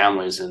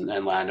families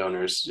and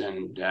landowners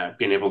and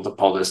being able to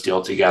pull this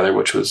deal together,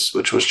 which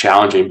was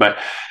challenging. But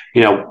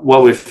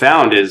what we've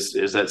found is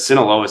that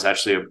Sinaloa is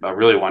actually a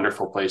really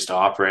wonderful place to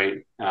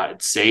operate.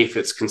 It's safe.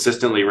 It's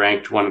consistently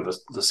ranked one of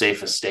the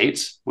safest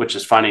states, which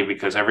is funny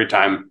because every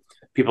time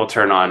people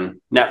turn on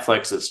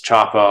Netflix, it's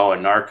Chapo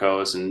and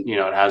Narcos, and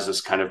it has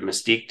this kind of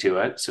mystique to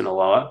it,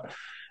 Sinaloa.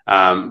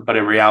 But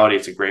in reality,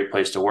 it's a great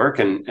place to work.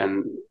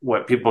 And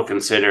what people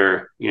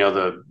consider,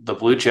 the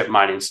blue chip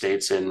mining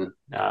states in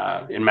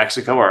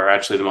Mexico are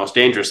actually the most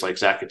dangerous, like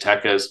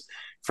Zacatecas.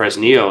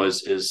 Fresnillo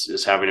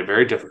is having a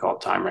very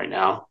difficult time right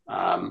now.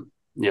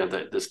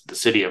 The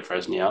city of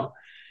Fresnillo,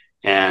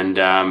 and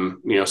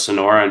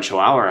Sonora and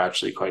Chihuahua are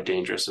actually quite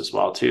dangerous as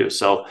well too.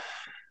 So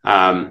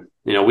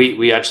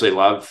we actually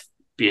love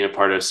being a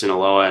part of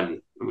Sinaloa,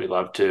 and we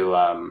love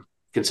to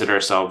consider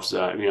ourselves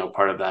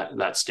part of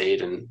that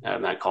state and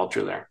that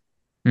culture there.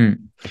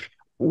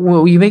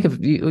 Well, you make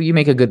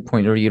a good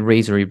point, or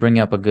you bring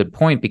up a good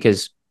point,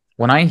 because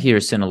when I hear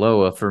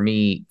Sinaloa, for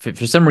me,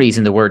 for some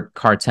reason, the word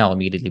cartel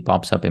immediately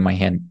pops up in my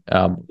head.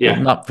 Well,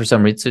 not for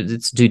some reason,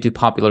 it's due to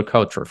popular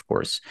culture, of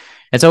course.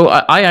 And so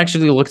I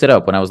actually looked it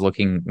up when I was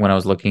looking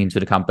into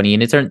the company,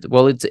 and it turned,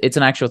 well, it's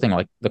an actual thing.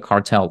 Like, the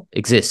cartel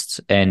exists,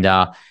 and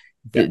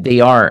they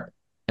are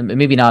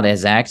maybe not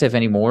as active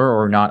anymore,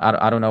 or not.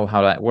 I don't know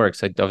how that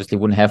works. I obviously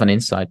wouldn't have an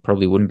insight,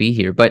 probably wouldn't be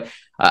here, but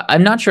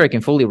I'm not sure I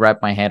can fully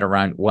wrap my head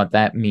around what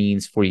that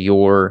means for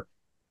your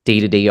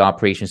day-to-day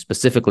operations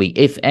specifically,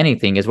 if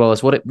anything, as well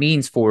as what it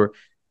means for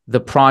the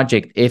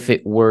project if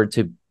it were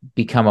to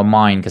become a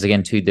mine, because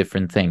again, two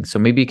different things. So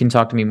maybe you can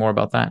talk to me more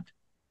about that.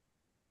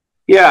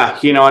 Yeah,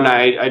 and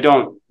I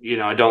don't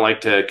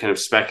like to kind of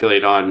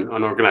speculate on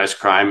organized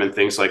crime and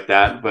things like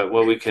that. But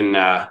what we can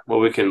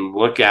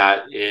look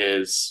at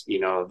is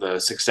the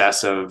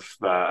success of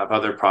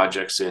other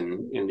projects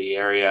in the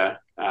area.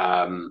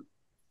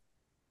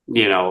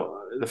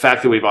 The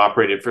fact that we've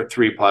operated for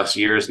 3+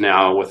 years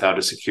now without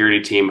a security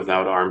team,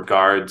 without armed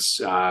guards,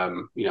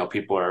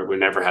 we've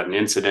never had an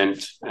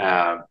incident.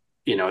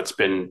 It's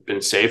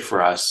been safe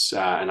for us.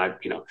 And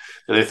the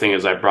other thing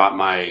is I brought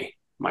my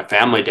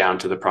family down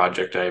to the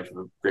project. I have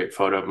a great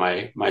photo of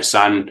my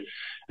son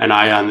and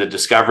I on the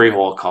discovery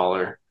hole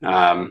collar,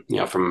 from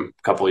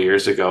a couple of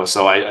years ago.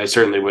 So I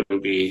certainly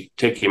wouldn't be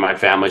taking my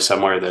family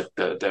somewhere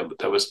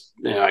that was,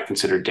 I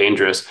consider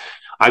dangerous.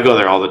 I go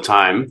there all the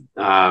time,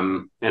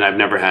 and I've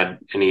never had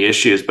any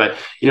issues. But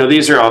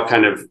these are all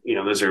kind of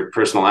those are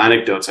personal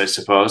anecdotes, I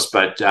suppose.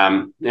 But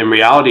in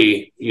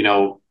reality,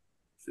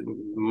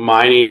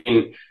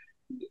 mining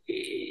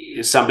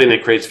is something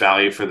that creates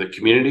value for the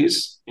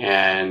communities,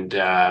 and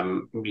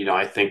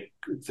I think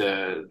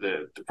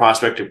the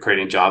prospect of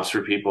creating jobs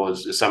for people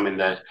is something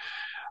that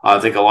I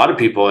think a lot of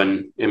people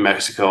in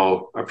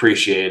Mexico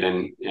appreciate,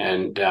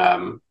 and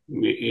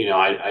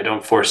I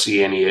don't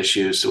foresee any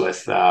issues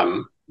with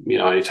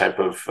any type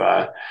of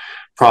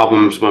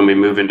problems when we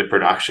move into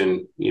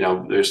production.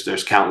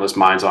 There's countless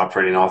mines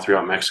operating all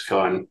throughout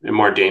Mexico, and in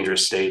more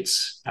dangerous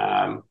states,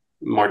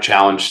 more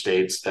challenged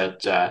states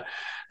that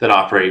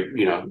operate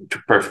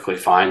perfectly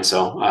fine.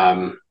 So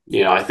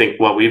I think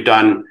what we've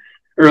done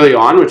early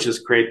on, which is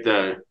create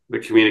the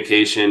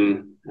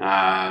communication,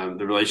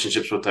 the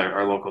relationships with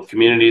our local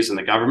communities and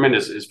the government,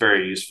 is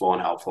very useful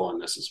and helpful in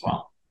this as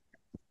well.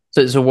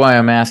 So why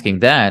I'm asking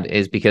that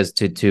is because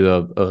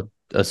to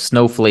a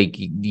snowflake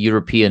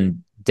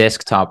European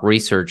desktop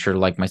researcher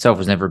like myself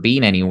who's never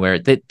been anywhere,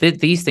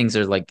 these things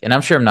are like, and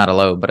I'm sure I'm not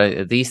alone,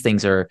 but these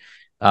things are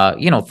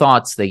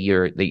thoughts that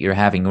you're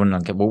having.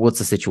 Like, well, what's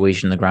the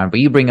situation on the ground? But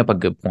you bring up a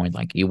good point.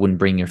 Like, you wouldn't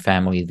bring your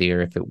family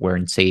there if it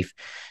weren't safe.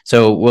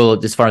 So,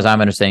 well, as far as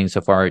I'm understanding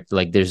so far,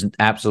 like, there's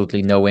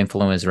absolutely no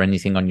influence or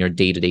anything on your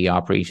day-to-day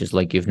operations.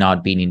 Like, you've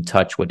not been in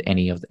touch with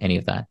any of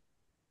that.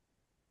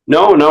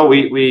 No,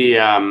 we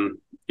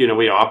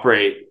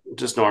operate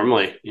just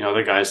normally.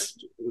 The guys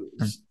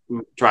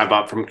drive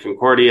up from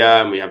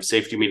Concordia, and we have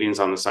safety meetings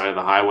on the side of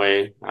the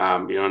highway,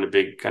 in a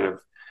big kind of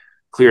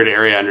cleared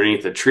area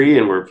underneath a tree,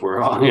 and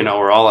we're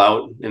all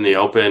out in the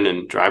open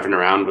and driving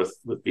around with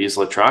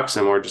Vizsla trucks,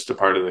 and we're just a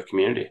part of the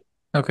community.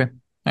 Okay,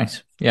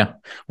 nice. Yeah.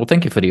 Well,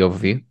 thank you for the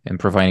overview and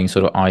providing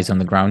sort of eyes on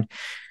the ground.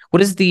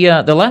 What is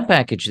the land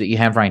package that you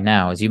have right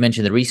now? As you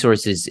mentioned, the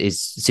resources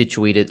is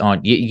situated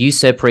on, you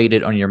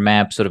separated on your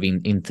map sort of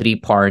in 3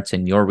 parts,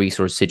 and your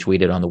resource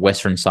situated on the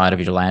western side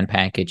of your land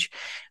package.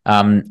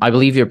 I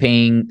believe you're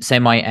paying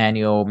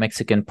semi-annual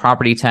Mexican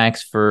property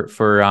tax for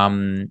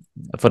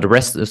the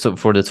rest. So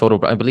for the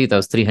total, I believe that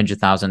was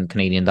 300,000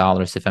 Canadian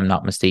dollars, if I'm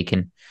not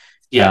mistaken.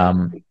 Yeah.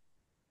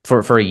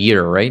 For a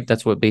year, right?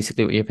 That's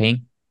basically what you're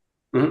paying.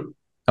 Mm-hmm.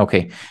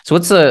 Okay. So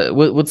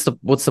what's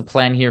the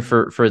plan here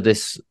for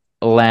this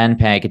land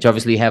package?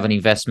 Obviously, you have an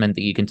investment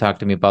that you can talk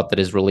to me about that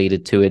is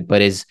related to it,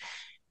 but is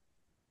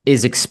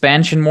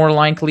expansion more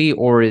likely,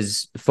 or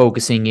is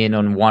focusing in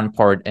on one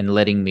part and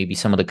letting maybe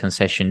some of the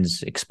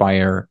concessions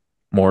expire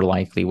more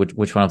likely?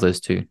 Which one of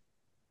those two?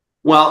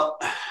 Well,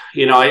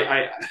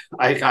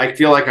 I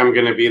feel like I'm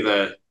going to be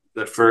the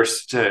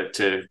first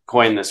to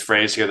coin this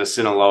phrase here, the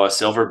Sinaloa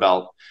Silver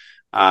Belt.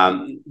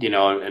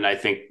 And I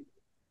think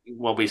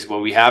what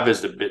we have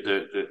is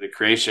the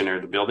creation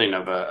or the building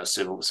of a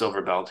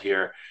silver belt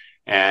here.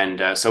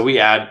 And so we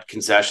add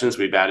concessions.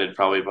 We've added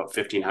probably about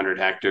 1,500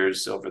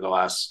 hectares over the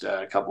last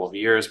couple of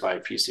years by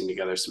piecing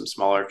together some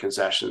smaller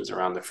concessions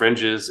around the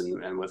fringes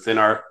and within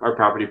our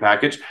property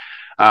package.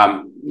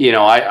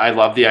 I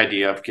love the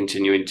idea of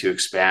continuing to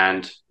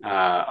expand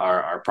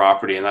our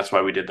property, and that's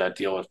why we did that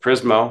deal with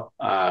Prismo,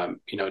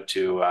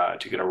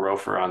 to get a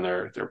roofer on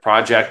their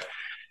project.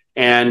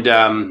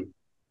 And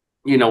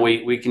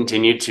we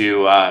continue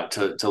to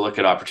look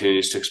at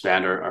opportunities to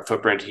expand our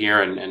footprint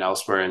here and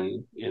elsewhere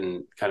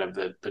in kind of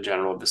the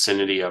general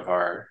vicinity of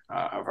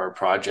our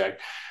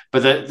project.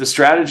 But the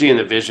strategy and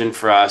the vision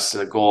for us,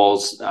 the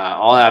goals,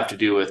 all have to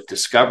do with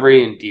discover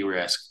and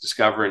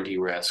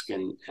de-risk,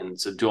 and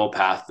it's a dual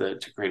path to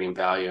creating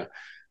value.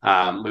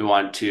 We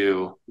want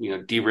to,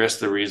 de-risk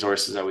the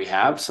resources that we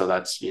have. So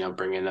that's,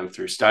 bringing them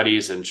through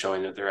studies and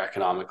showing that they're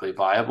economically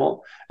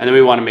viable. And then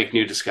we want to make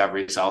new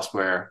discoveries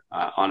elsewhere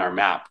on our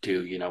map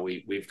too.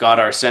 We've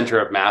got our center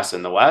of mass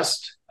in the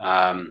West.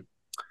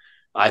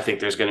 I think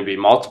there's going to be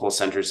multiple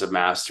centers of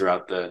mass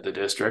throughout the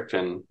district,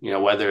 and,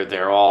 whether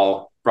they're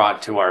all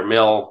brought to our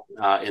mill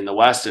in the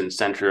West and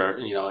center,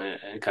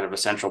 in kind of a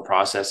central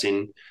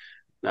processing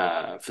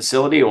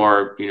facility,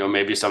 or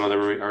maybe some of them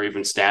are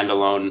even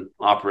standalone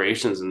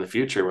operations in the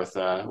future with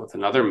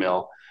another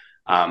mill.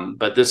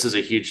 But this is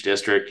a huge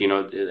district.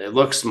 It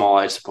looks small,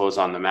 I suppose,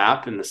 on the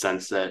map, in the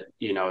sense that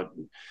you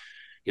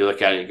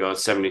look at it, you go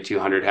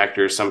 7,200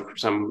 hectares.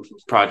 Some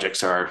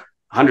projects are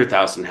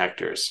 100,000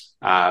 hectares,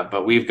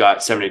 but we've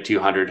got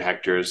 7,200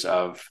 hectares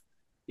of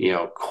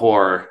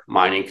core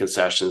mining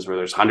concessions, where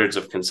there's hundreds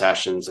of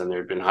concessions, and there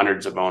have been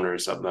hundreds of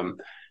owners of them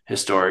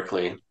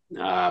historically,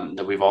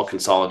 that we've all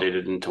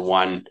consolidated into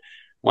one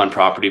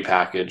property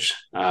package.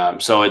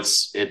 So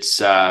it's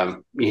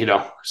some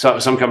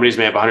companies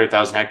may have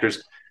 100,000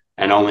 hectares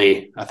and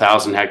only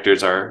 1,000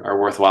 hectares are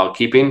worthwhile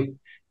keeping.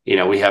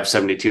 We have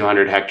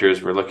 7,200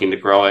 hectares. We're looking to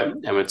grow it,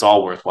 and it's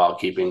all worthwhile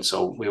keeping.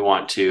 So we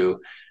want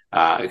to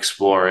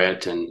explore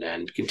it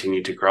and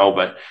continue to grow.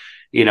 But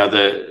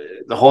the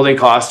holding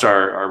costs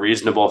are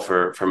reasonable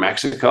for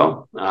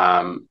Mexico.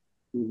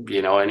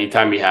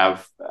 Anytime you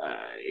have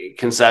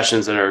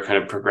concessions that are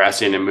kind of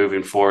progressing and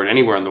moving forward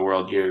anywhere in the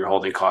world, your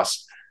holding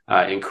costs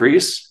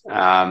increase.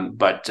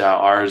 But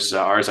ours,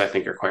 I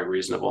think, are quite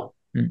reasonable.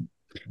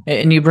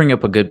 And you bring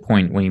up a good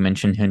point when you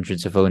mentioned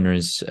hundreds of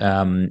owners,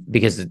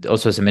 because it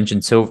also, as I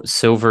mentioned,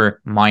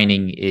 silver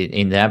mining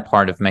in that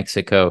part of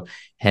Mexico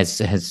has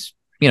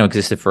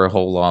existed for a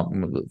whole lot,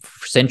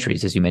 for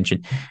centuries, as you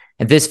mentioned.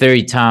 And this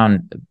very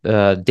town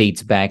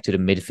dates back to the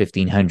mid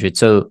 1500s.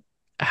 So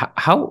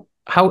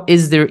how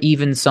is there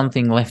even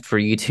something left for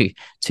you to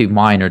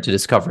mine or to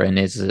discover? And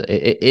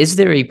is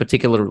there a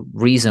particular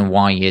reason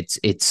why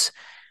it's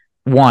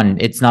one,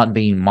 it's not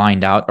being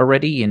mined out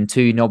already, and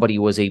two, nobody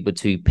was able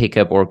to pick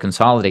up or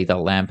consolidate that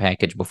land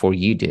package before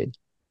you did?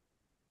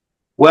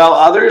 Well,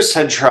 others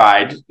had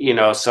tried,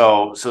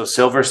 so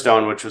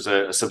Silverstone, which was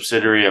a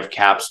subsidiary of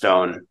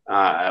Capstone,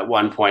 at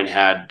one point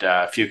had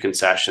a few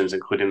concessions,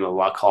 including the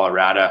La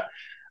Colorada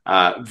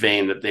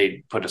vein that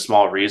they put a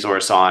small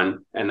resource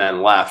on and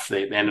then left.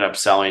 They ended up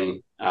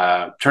selling,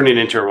 turning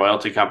into a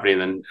royalty company,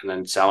 and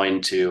then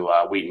selling to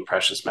Wheaton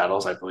Precious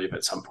Metals, I believe,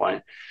 at some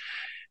point.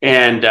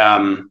 And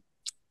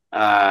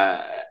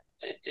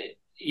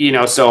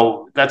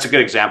so that's a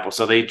good example.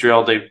 So they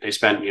drilled, they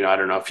spent, I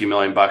don't know, a few $1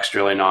 million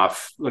drilling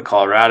off the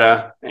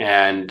Colorado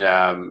and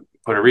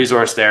put a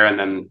resource there. And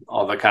then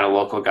all the kind of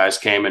local guys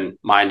came and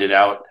mined it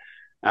out,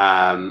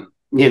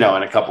 in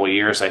a couple of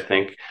years, I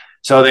think.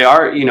 So they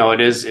are, it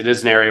is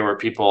an area where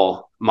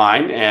people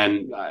mine,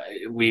 and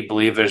we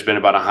believe there's been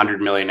about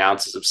 100 million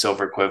ounces of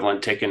silver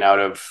equivalent taken out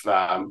of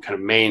kind of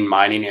main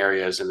mining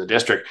areas in the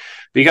district.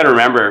 But you got to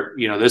remember,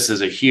 this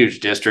is a huge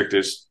district.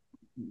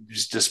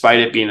 Despite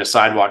it being a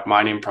sidewalk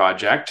mining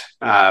project,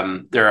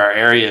 there are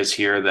areas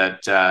here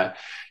that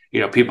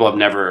people have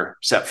never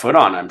set foot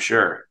on. I'm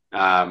sure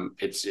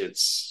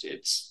it's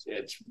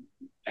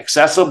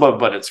accessible,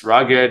 but it's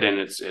rugged, and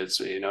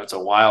it's a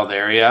wild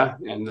area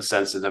in the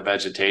sense of the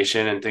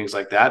vegetation and things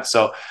like that.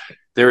 So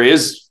there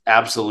is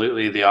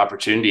absolutely the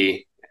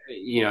opportunity,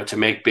 to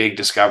make big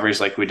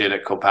discoveries like we did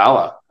at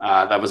Copala.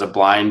 That was a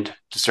blind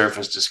to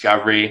surface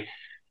discovery.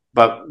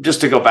 But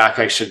just to go back,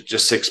 I should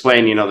just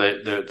explain,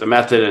 the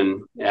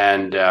method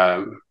and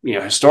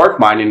historic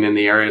mining in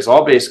the area is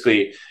all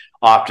basically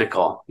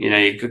optical.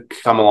 You could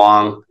come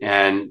along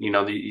and,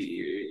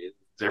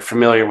 they're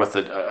familiar with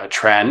a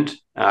trend.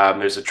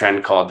 There's a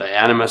trend called the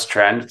Animus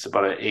trend. It's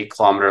about an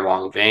 8-kilometer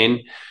long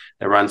vein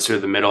that runs through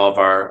the middle of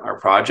our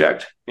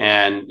project.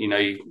 And,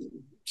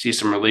 you see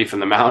some relief in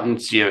the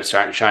mountains, you have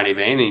a shiny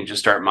vein, and you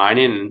just start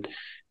mining. And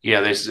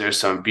there's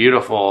some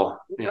beautiful,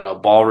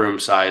 ballroom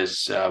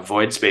size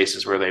void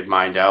spaces where they've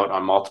mined out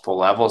on multiple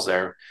levels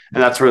there.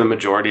 And that's where the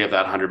majority of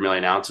that 100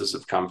 million ounces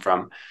have come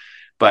from.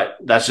 But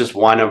that's just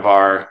one of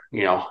our,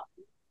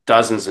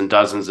 dozens and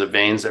dozens of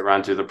veins that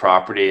run through the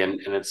property, and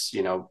it's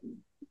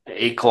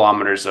 8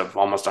 kilometers of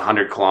almost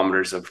 100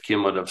 kilometers of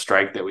cumulative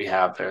strike that we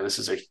have there. This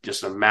is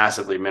just a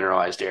massively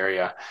mineralized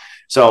area.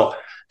 So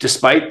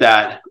despite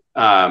that,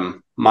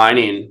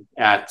 mining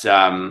at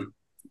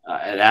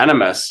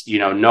Animas,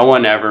 no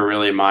one ever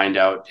really mined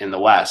out in the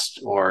west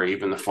or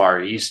even the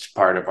far east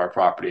part of our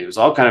property. It was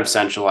all kind of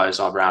centralized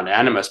all around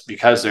Animas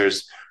because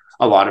there's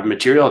a lot of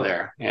material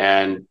there,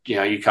 and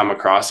you come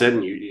across it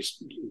and you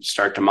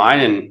start to mine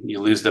and you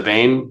lose the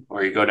vein,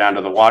 or you go down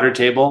to the water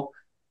table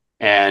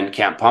and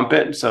can't pump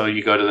it, so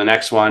you go to the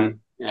next one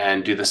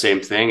and do the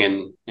same thing,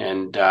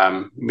 and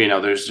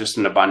there's just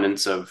an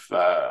abundance of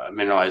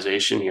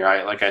mineralization here.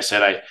 Like I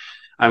said,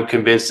 I'm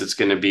convinced it's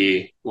going to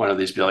be one of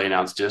these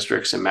billion-ounce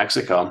districts in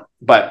Mexico.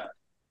 But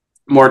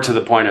more to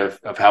the point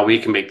of how we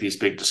can make these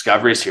big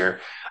discoveries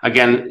here.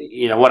 Again,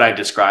 what I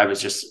describe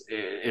is just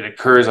it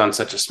occurs on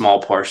such a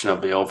small portion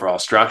of the overall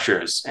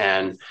structures,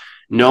 and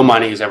no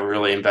money is ever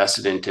really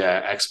invested into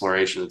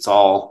exploration. It's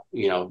all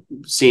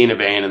seeing a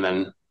vein and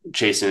then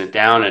chasing it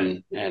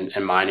down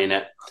and mining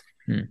it.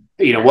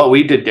 What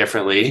we did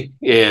differently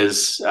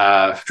is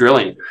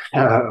drilling,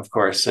 of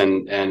course,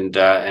 and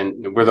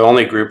we're the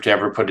only group to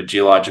ever put a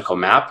geological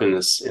map in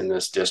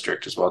this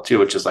district as well too,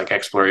 which is like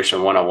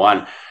exploration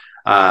 101.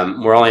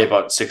 We're only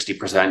about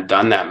 60%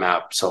 done that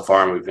map so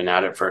far, and we've been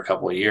at it for a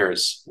couple of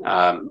years.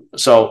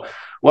 So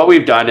what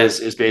we've done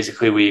is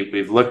basically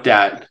we've looked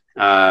at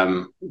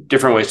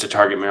different ways to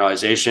target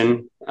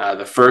mineralization.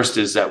 The first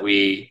is that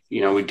we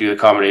do a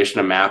combination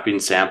of mapping,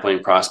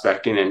 sampling,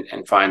 prospecting,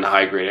 and find the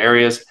high grade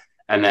areas,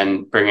 and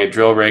then bring a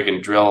drill rig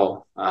and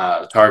drill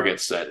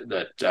targets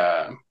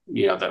that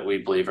we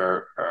believe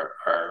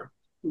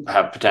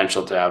have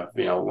potential to have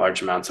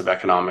large amounts of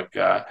economic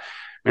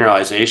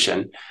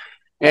mineralization.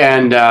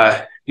 And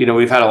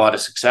we've had a lot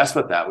of success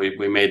with that.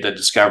 We made the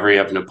discovery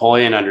of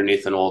Napoleon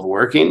underneath an old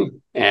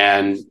working,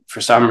 and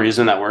for some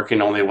reason that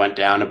working only went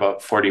down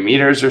about 40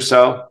 meters or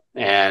so,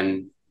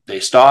 and they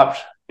stopped.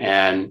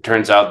 And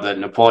turns out that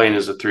Napoleon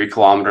is a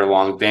 3-kilometer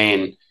long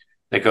vein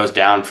that goes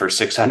down for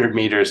 600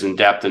 meters in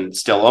depth and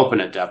still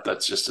open at depth.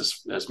 That's just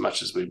as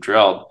much as we've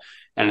drilled.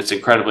 And it's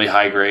incredibly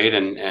high grade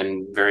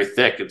and very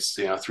thick. It's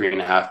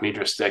 3.5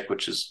 meters thick,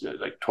 which is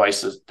like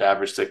twice the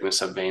average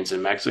thickness of veins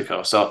in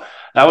Mexico. So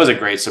that was a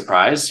great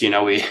surprise.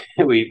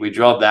 We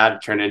drilled that,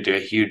 it turned into a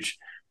huge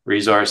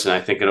resource, and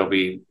I think it'll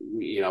be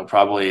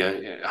probably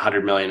a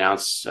 100 million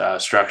ounce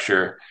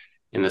structure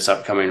in this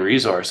upcoming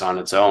resource on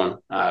its own.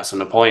 So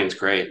Napoleon's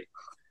great.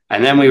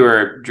 And then we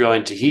were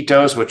drilling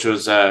Tajitos, which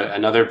was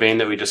another vein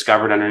that we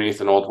discovered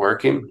underneath an old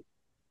working.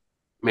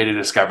 Made a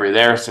discovery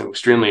there. It's an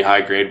extremely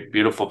high grade,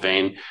 beautiful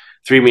vein,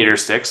 3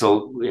 meters thick,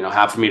 so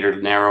half a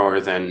meter narrower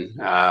than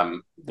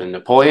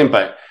Napoleon,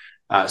 but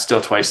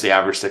still twice the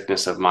average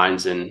thickness of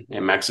mines in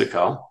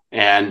Mexico.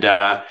 And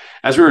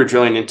as we were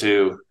drilling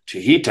into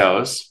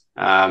Tajitos,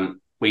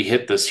 we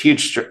hit this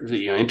huge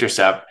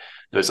intercept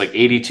that was like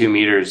 82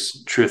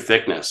 meters true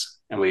thickness.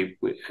 And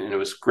and it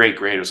was great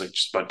grade. It was like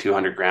just about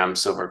 200 grams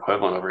silver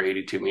equivalent over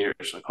 82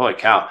 meters. Like, holy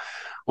cow,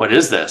 what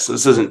is this?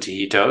 This isn't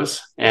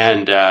Tajitos.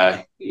 And,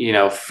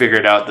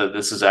 figured out that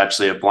this is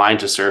actually a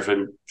blind to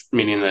surface,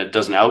 meaning that it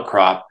doesn't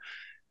outcrop,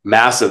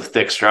 massive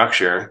thick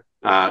structure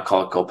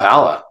called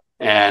Copala.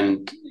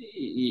 And,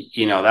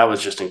 that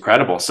was just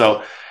incredible.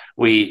 So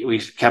we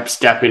kept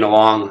stepping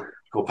along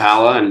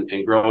Copala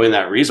and growing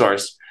that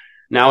resource.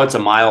 Now it's a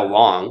mile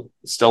long,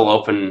 still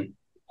open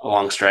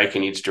along strike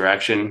in each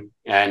direction,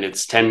 and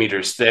it's 10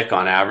 meters thick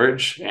on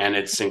average, and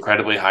it's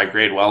incredibly high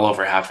grade, well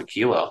over half a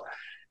kilo.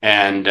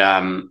 And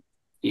that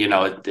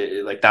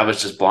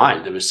was just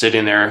blind. It was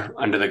sitting there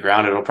under the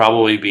ground. It'll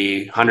probably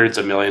be hundreds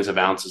of millions of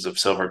ounces of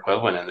silver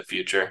equivalent in the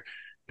future.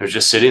 It was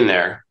just sitting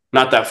there,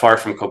 not that far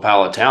from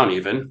Copala town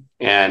even,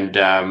 and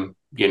no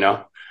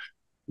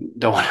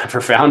one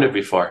ever found it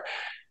before.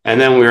 And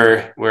then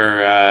we're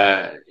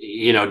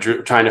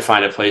trying to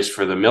find a place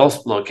for the mill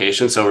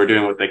location. So we're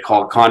doing what they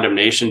call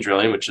condemnation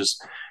drilling, which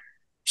is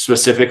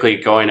specifically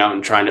going out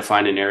and trying to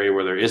find an area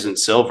where there isn't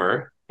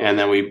silver. And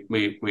then we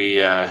made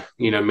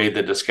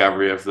the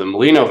discovery of the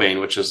Molino vein,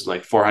 which is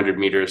like 400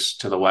 meters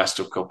to the west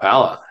of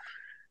Copala.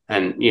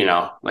 And,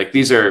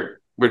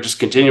 we're just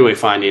continually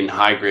finding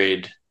high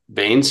grade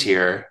veins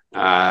here,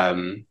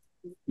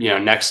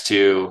 next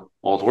to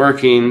old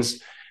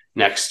workings,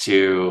 next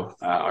to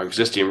our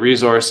existing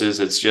resources.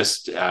 It's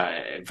just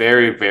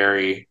very,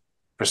 very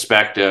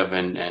prospective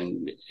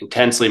and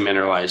intensely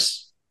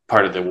mineralized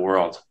part of the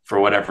world for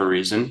whatever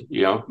reason,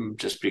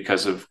 just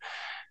because of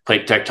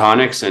plate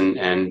tectonics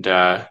and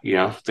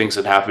things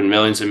that happened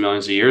millions and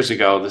millions of years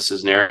ago. This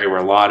is an area where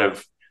a lot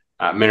of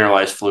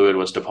mineralized fluid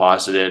was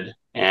deposited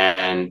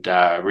and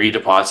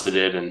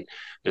redeposited, and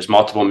there's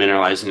multiple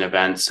mineralizing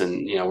events.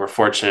 And we're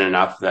fortunate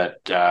enough that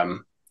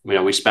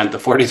we spent the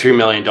 $43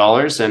 million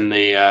in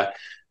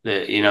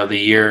the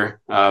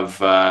year of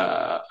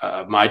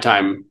my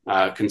time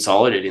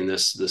consolidating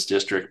this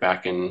district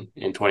back in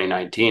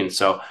 2019.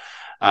 So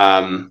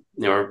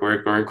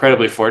we're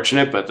incredibly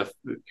fortunate, but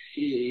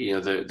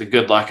the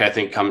good luck, I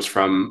think, comes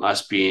from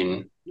us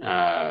being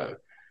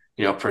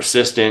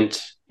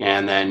persistent,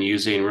 and then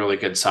using really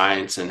good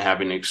science and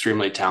having an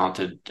extremely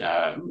talented,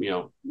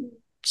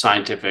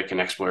 scientific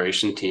and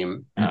exploration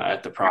team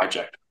at the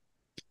project.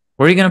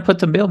 Where are you going to put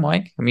the mill,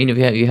 Mike? I mean, if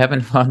you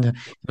haven't found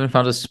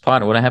a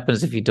spot, what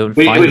happens if you don't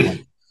find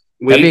one?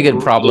 That'd be a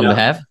good problem to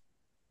have.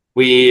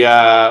 We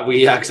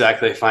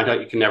exactly find out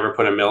you can never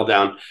put a mill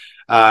down.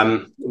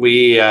 Fortunately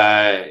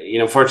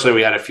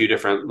we had a few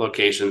different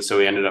locations, so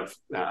we ended up,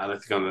 I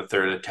think on the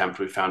third attempt,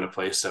 we found a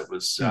place that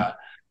was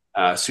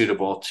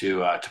suitable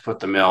to put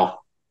the mill.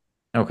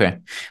 Okay,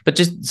 but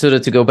just sort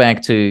of to go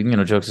back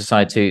to, jokes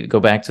aside, to go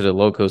back to the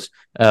locos,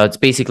 it's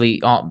basically,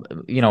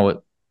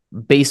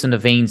 based on the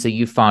veins that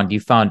you found,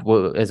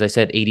 well, as I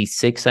said,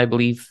 86, I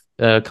believe,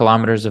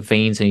 kilometers of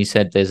veins, and you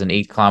said there's an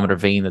 8-kilometer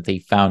vein that they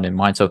found in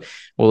mine. So,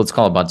 well, let's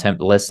call it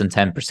about less than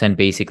 10%,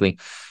 basically.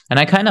 And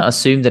I kind of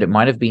assumed that it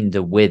might have been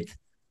the width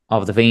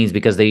of the veins,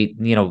 because they,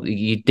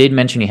 you did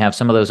mention you have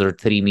some of those are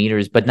 3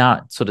 meters, but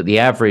not so that the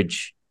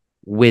average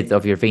width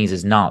of your veins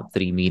is not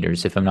 3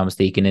 meters, if I'm not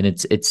mistaken, and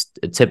it's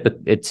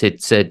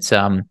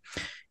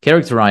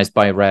characterized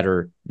by a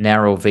rather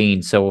narrow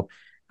vein. So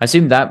I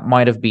assume that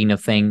might have been a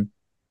thing,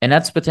 and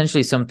that's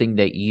potentially something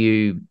that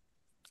you,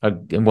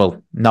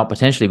 well, not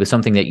potentially, but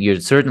something that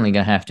you're certainly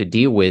going to have to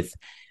deal with.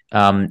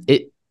 And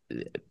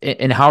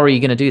how are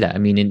you going to do that? I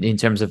mean, in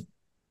terms of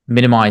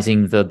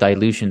minimizing the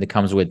dilution that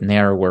comes with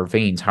narrower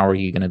veins, how are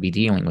you going to be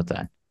dealing with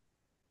that?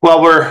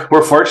 Well,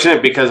 we're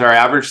fortunate because our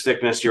average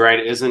thickness, you're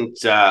right, isn't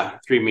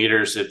 3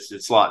 meters.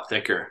 It's a lot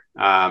thicker.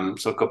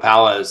 So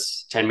Copala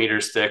is 10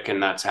 meters thick,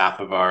 and that's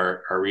half of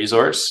our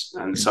resource.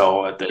 And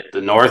so at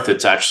the north,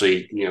 it's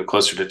actually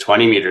closer to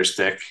 20 meters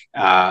thick,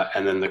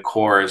 and then the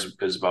core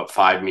is about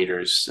 5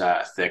 meters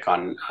thick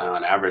on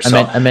average.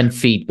 I meant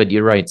feet, but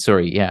you're right.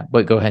 Sorry, yeah,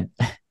 but go ahead.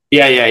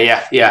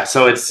 Yeah.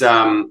 So it's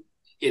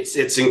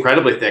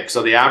incredibly thick.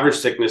 So the average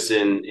thickness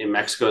in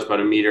Mexico is about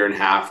 1.5 meters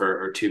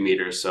or 2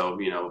 meters. So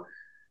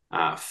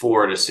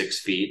 4 to 6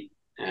 feet,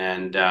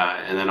 and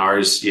then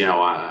ours,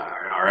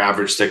 our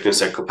average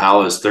thickness at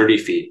Copala is 30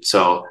 feet.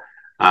 So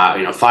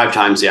 5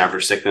 times the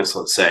average thickness,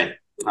 let's say,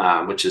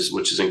 which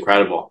is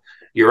incredible.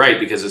 You're right,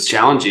 because it's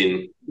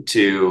challenging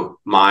to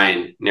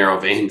mine narrow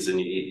veins,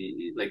 and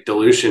like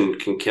dilution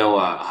can kill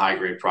a high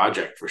grade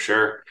project for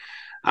sure.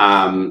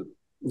 And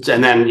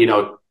then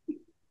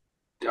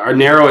our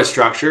narrowest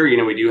structure,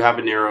 we do have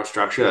a narrow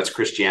structure that's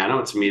Cristiano.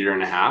 It's 1.5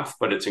 meters,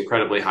 but it's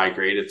incredibly high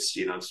grade. It's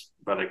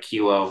about 1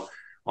 kilo,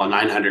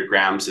 900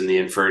 grams in the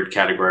inferred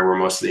category, where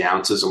most of the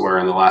ounces were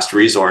in the last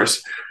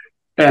resource.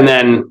 And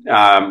then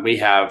we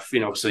have,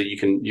 so you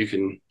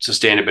can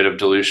sustain a bit of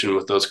dilution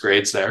with those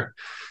grades there.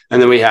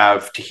 And then we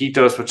have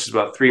Tajitos, which is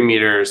about 3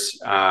 meters,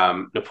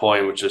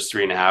 Napoleon, which is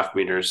 3.5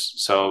 meters.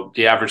 So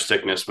the average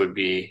thickness would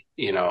be,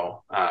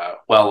 well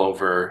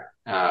over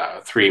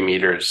 3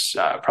 meters,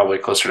 probably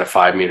closer to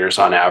 5 meters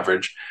on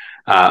average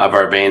of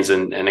our veins.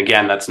 And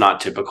again, that's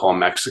not typical in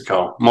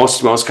Mexico.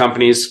 Most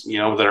companies,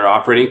 that are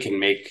operating can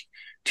make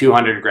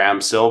 200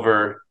 gram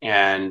silver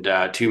and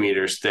 2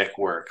 meters thick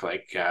work.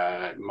 Like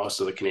most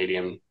of the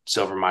Canadian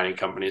silver mining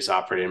companies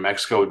operating in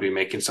Mexico would be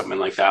making something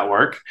like that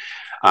work.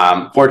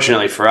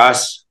 Fortunately for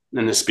us,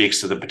 and this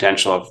speaks to the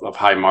potential of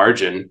high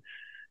margin,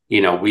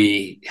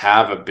 we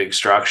have a big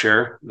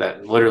structure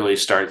that literally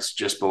starts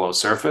just below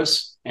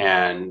surface.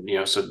 And,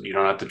 so you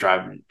don't have to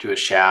drive to a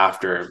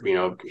shaft or,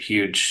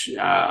 huge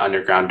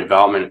underground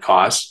development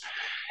costs.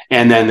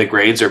 And then the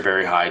grades are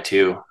very high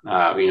too.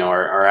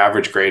 Our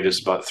average grade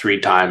is about 3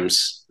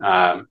 times,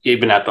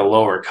 even at the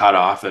lower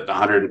cutoff, at the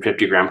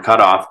 150 gram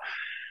cutoff,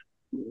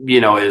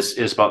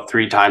 is about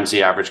 3 times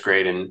the average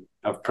grade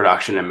of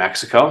production in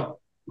Mexico.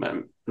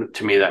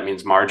 To me, that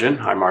means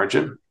high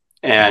margin.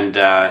 And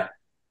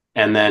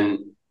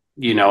then,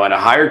 at a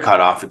higher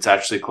cutoff, it's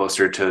actually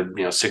closer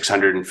to,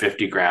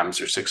 650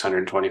 grams or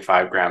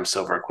 625 grams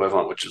silver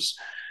equivalent, which is,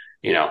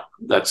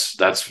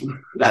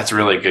 that's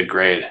really good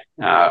grade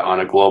on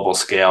a global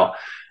scale.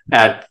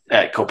 At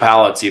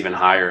Copala, it's even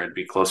higher. It'd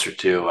be closer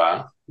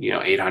to,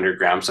 800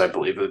 grams, I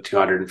believe, with a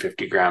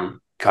 250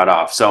 gram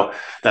cutoff. So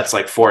that's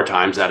like 4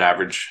 times that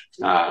average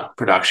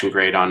production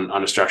grade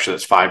on a structure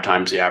that's 5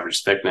 times the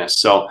average thickness.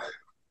 So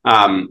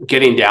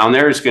getting down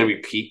there is going to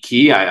be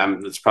key.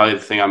 That's probably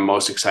the thing I'm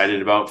most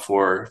excited about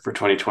for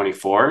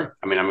 2024.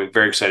 I mean, I'm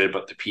very excited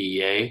about the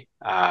PEA,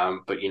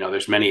 but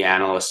there's many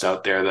analysts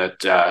out there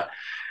that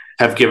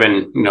have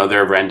given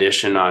their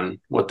rendition on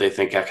what they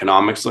think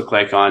economics look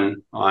like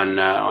on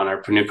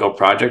our Panuco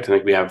project. I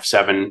think we have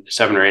seven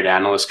or eight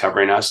analysts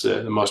covering us.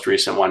 The most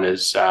recent one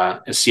is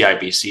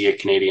CIBC, a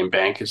Canadian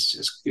bank,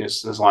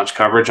 has launched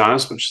coverage on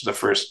us, which is the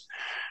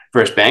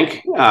first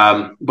bank.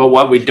 But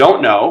what we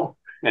don't know,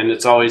 and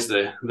it's always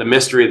the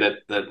mystery that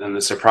and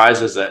the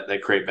surprises that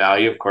create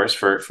value, of course,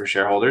 for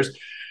shareholders.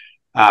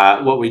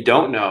 What we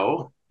don't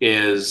know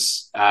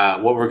is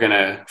what we're going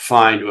to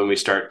find when we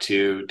start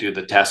to do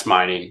the test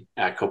mining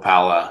at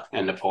Copala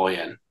and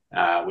Napoleon,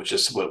 which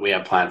is what we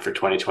have planned for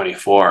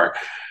 2024.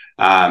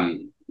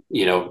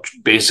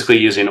 Basically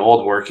using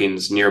old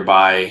workings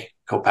nearby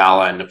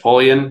Copala and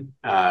Napoleon,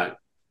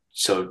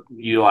 so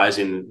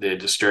utilizing the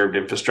disturbed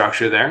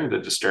infrastructure there, the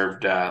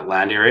disturbed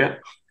land area,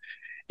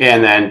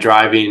 and then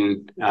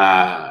driving,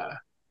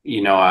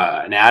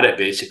 an adit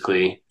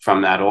basically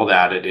from that old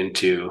adit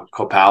into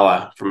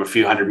Copala from a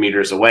few hundred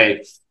meters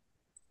away.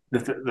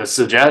 The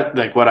suggest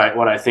like what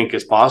I think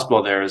is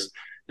possible there is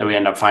that we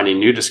end up finding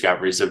new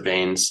discoveries of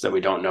veins that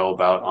we don't know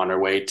about on our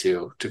way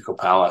to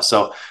Copala.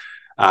 So,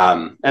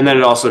 and then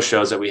it also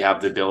shows that we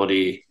have the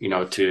ability,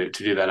 to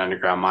do that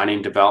underground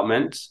mining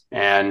development.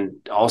 And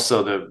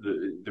also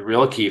the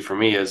real key for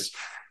me is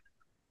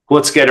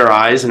let's get our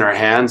eyes and our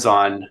hands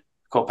on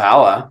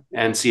Copala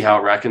and see how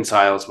it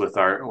reconciles with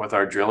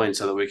our drilling,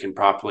 so that we can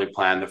properly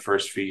plan the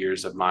first few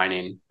years of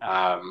mining.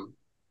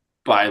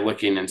 By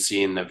looking and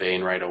seeing the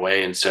vein right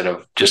away instead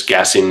of just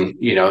guessing,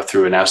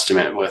 through an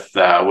estimate with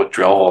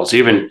drill holes.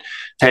 Even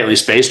tightly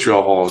spaced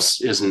drill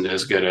holes isn't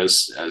as good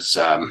as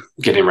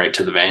getting right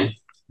to the vein.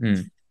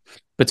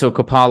 But so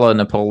Copala,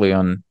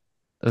 Napoleon,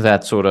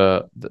 that sort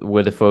of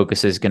where the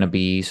focus is going to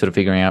be, sort of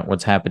figuring out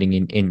what's happening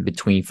in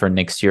between for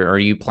next year. Are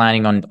you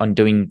planning on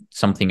doing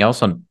something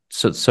else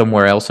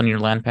somewhere else on your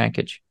land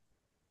package?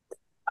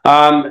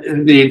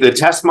 The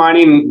test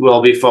mining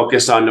will be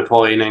focused on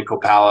Napoleon and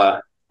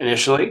Copala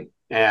initially.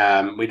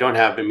 We don't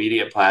have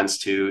immediate plans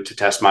to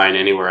test mine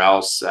anywhere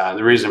else.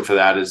 The reason for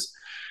that is,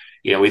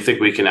 we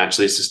think we can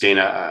actually sustain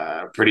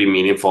a pretty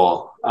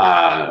meaningful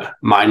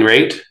mine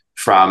rate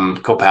from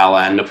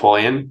Copala and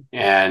Napoleon.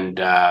 And,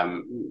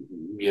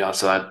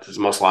 so that's the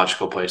most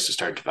logical place to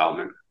start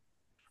development.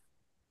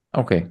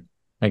 Okay.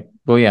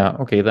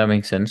 Okay, that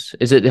makes sense.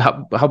 Is it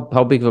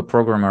how big of a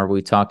program are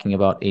we talking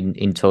about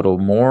in total,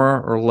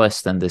 more or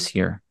less than this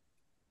year?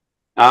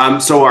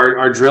 So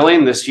our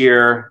drilling this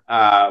year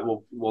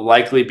will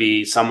likely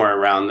be somewhere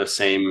around the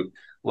same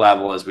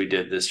level as we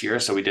did this year.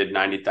 So we did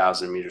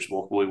 90,000 meters.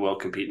 We will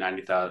complete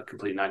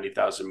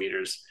 90,000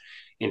 meters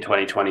in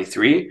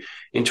 2023.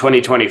 In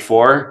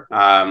 2024,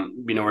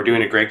 we're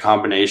doing a great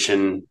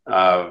combination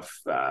of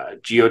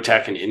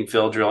geotech and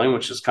infill drilling,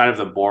 which is kind of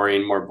the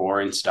more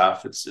boring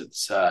stuff.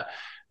 It's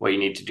what you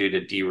need to do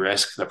to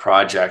de-risk the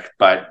project.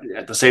 But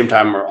at the same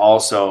time, we're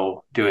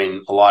also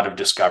doing a lot of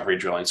discovery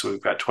drilling. So we've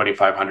got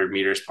 2,500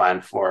 meters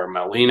planned for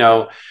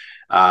Malino.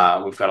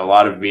 We've got a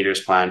lot of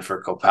meters planned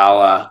for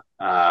Copala.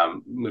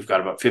 We've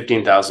got about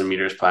 15,000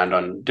 meters planned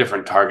on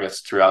different targets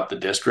throughout the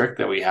district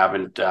that we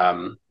haven't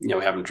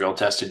drill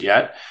tested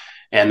yet.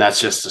 And that's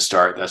just the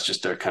start. That's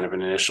just a kind of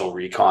an initial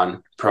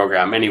recon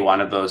program. Any one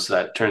of those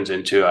that turns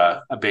into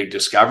a big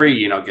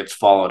discovery, gets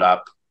followed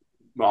up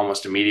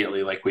almost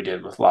immediately, like we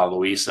did with La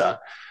Luisa,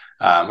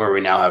 where we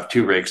now have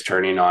 2 rigs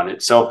turning on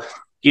it. So,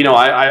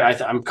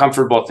 I'm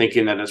comfortable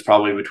thinking that it's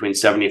probably between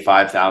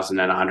 75,000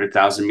 and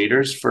 100,000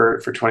 meters for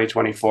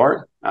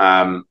 2024.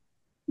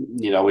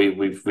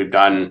 We've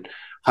done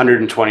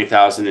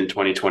 120,000 in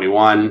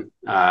 2021.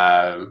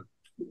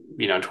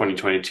 In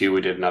 2022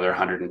 we did another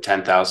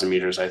 110,000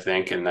 meters, I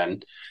think, and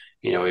then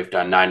we've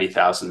done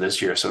 90,000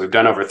 this year. So we've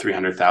done over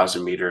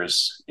 300,000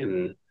 meters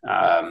in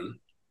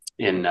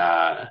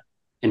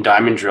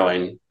diamond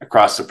drilling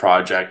across the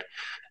project.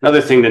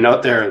 Another thing to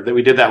note there, that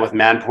we did that with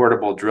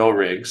man-portable drill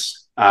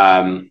rigs.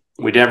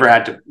 We never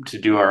had to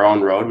do our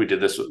own road. We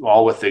did this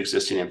all with the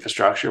existing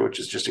infrastructure, which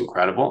is just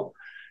incredible.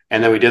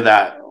 And then we did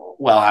that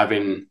while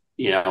having,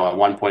 a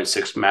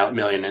 1.6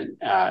 million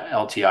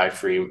LTI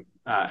free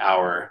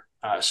hour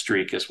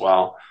streak as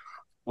well,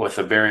 with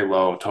a very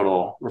low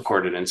total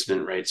recorded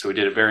incident rate. So we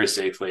did it very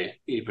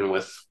safely, even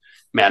with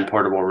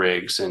man-portable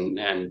rigs and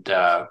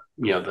the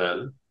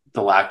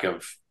lack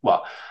of,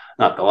 well,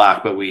 not the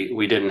lack, but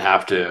we didn't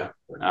have to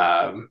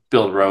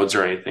build roads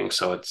or anything.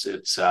 So it's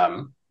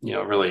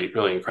really,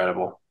 really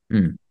incredible.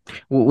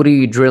 What are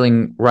you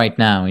drilling right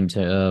now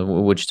into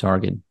which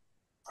target?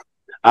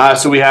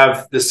 So we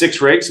have the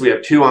 6 rigs. We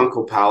have 2 on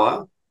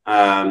Copala.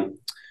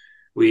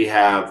 We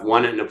have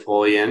 1 at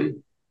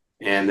Napoleon,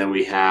 and then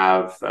we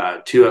have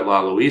 2 at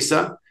La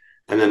Luisa.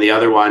 And then the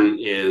other one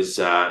is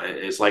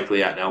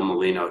likely at El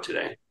Molino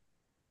today.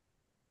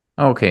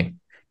 Okay.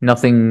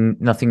 Nothing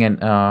in,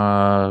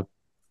 I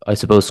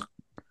suppose,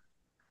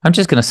 I'm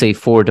just going to say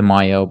 4 de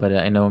Mayo, but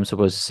I know I'm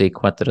supposed to say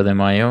Cuatro de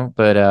Mayo,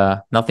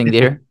 but nothing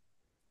there?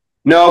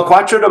 No,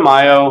 Cuatro de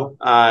Mayo,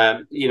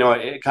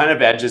 it kind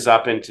of edges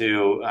up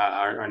into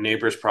our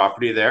neighbor's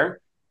property there.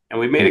 And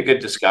we made a good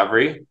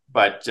discovery,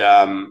 but,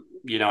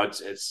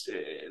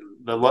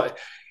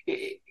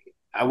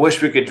 I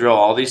wish we could drill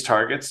all these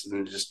targets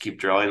and just keep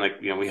drilling. Like,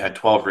 we had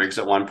 12 rigs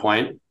at one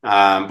point,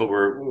 but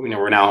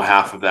we're now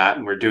half of that,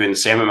 and we're doing the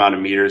same amount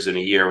of meters in a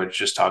year, which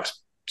just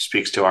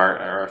speaks to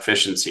our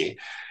efficiency.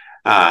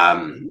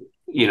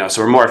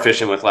 So we're more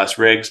efficient with less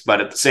rigs, but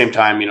at the same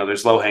time,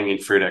 there's low hanging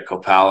fruit at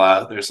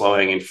Copala, there's low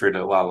hanging fruit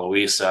at La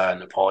Luisa and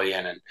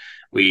Napoleon, and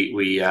we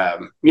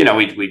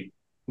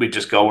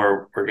just go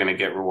where we're going to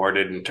get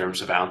rewarded in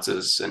terms of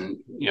ounces. And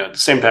at the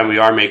same time, we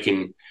are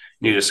making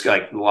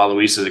like La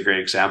Luisa is a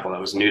great example.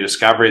 That was a new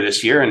discovery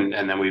this year, and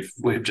then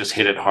we've just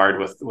hit it hard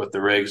with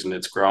the rigs, and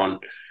it's grown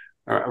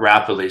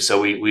rapidly.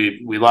 So we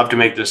love to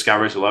make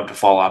discoveries, we love to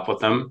follow up with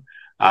them,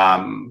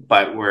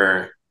 but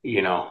we're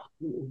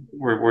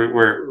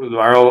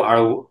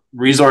our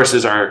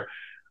resources are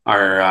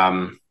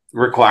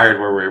required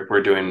where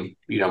we're doing,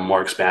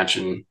 more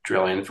expansion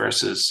drilling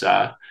versus,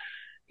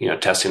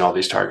 testing all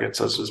these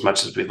targets as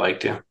much as we'd like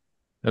to.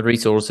 The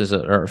resources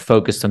are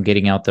focused on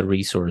getting out the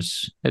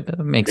resource. It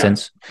makes Yeah.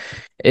 sense.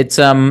 It's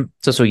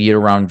also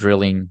year-round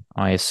drilling,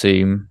 I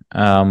assume.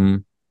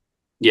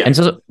 Yeah. And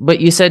so, but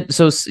you said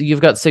so you've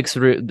got six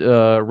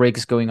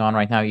rigs going on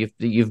right now.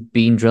 You've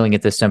been drilling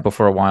at this tempo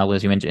for a while,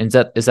 as you mentioned.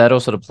 Is that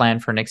also the plan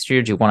for next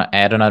year? Do you want to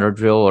add another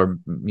drill, or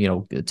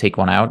take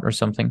one out or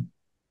something?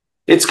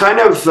 It's kind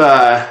of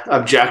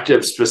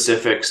objective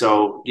specific.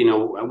 So,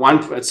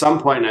 at some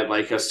point, I'd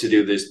like us to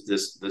do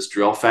this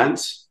drill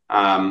fence,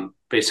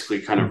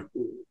 basically kind of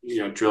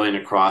drilling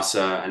across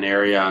an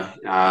area,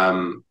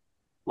 on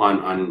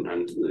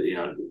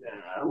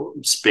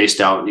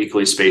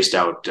equally spaced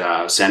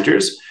out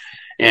centers,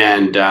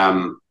 and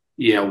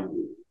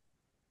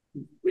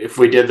if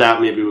we did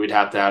that, maybe we'd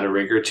have to add a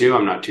rig or two.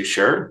 I'm not too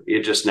sure.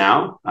 It just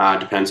now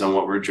depends on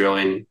what we're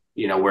drilling,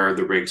 where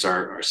the rigs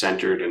are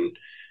centered, and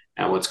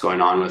what's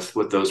going on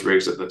with those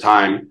rigs at the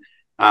time.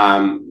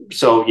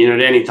 So,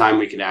 at any time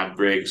we can add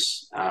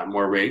rigs,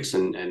 more rigs.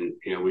 And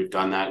we've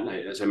done that.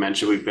 As I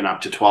mentioned, we've been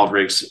up to 12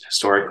 rigs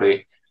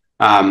historically.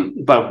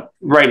 But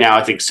right now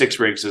I think 6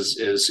 rigs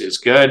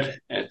is good.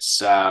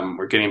 It's,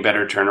 we're getting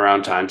better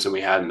turnaround times than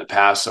we had in the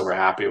past. So we're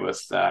happy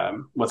with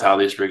how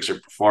these rigs are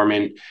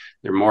performing.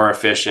 They're more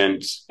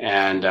efficient,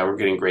 and we're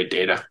getting great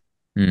data.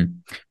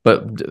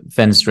 But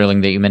fence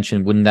drilling that you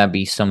mentioned, wouldn't that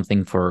be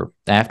something for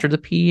after the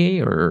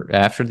PEA or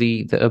after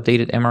the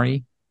updated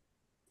MRE?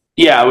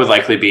 Yeah, it would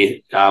likely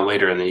be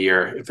later in the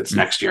year if it's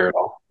next year at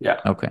all. Yeah.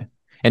 Okay.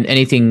 And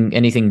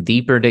anything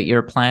deeper that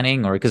you're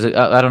planning, or because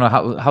I don't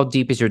know how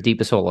deep is your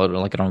deepest hole?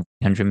 Like around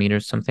 100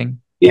 meters,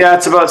 something? Yeah,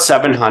 it's about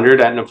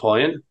 700 at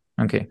Napoleon.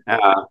 Okay.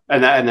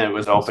 And then it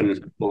was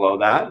open below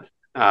that.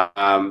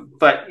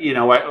 But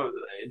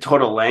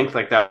total length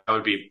like that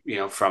would be,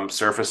 from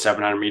surface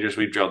 700 meters.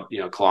 We've drilled,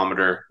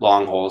 kilometer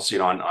long holes,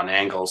 on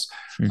angles.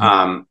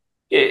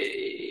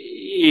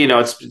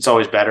 It's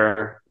always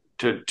better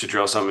to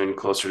drill something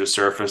closer to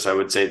surface. I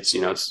would say it's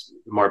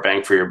more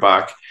bang for your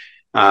buck.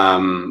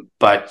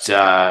 But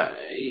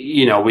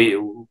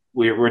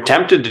we're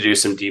tempted to do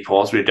some deep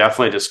holes. We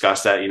definitely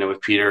discussed that,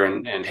 with Peter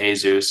and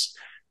Jesus,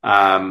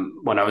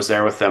 when I was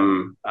there with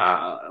them,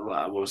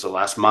 what was it,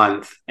 last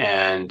month?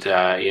 And,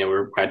 we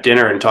were at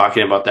dinner and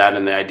talking about that.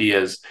 And the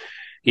idea is,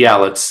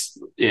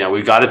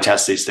 we've got to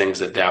test these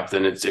things at depth,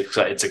 and it's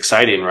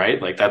exciting, right?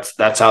 Like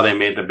that's how they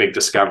made the big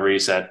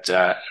discoveries at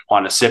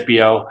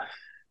Juanicipio,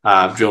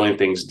 drilling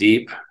things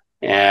deep.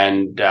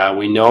 And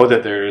we know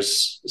that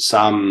there's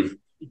some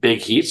big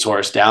heat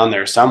source down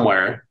there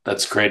somewhere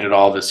that's created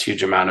all this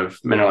huge amount of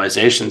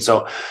mineralization.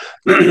 So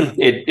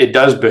it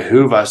does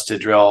behoove us to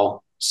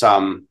drill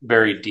some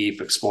very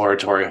deep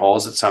exploratory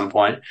holes at some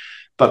point.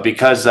 But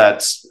because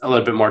that's a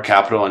little bit more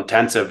capital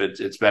intensive,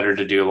 it's better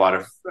to do a lot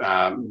of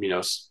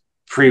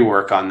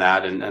pre-work on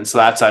that. And so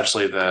that's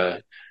actually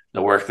the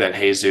work that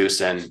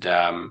Jesus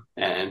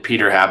and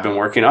Peter have been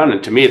working on.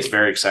 And to me, it's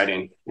very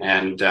exciting.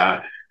 And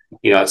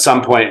at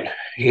some point,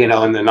 in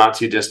the not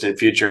too distant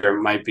future,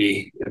 it might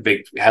be a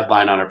big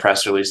headline on a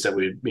press release that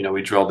we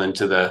drilled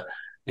into the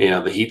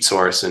heat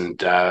source, and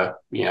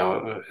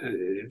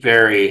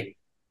very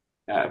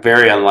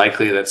very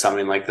unlikely that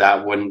something like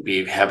that wouldn't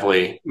be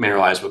heavily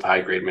mineralized with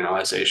high grade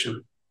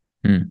mineralization.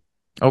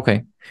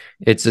 Okay.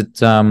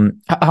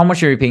 How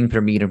much are you paying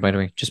per meter, by the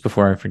way, just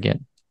before I forget?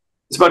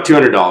 It's about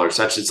 $200.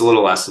 Actually, it's a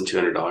little less than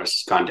 $200.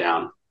 It's gone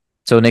down.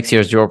 So next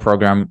year's drill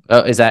program,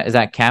 is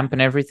that camp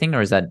and everything,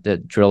 or is that the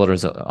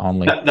drillers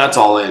only? That's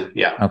all in.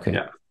 Yeah. Okay.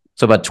 Yeah.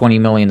 So about $20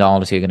 million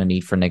you're going to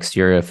need for next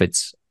year if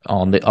it's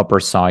on the upper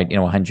side,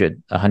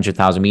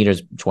 100,000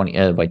 meters,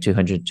 20 by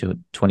 200 to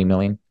 20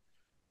 million.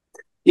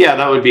 Yeah,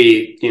 that would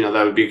be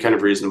kind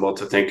of reasonable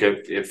to think of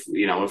if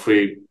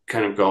we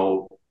kind of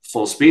go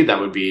full speed, that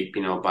would be,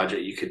 a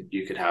budget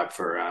you could have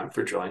for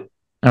drilling.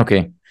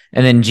 Okay.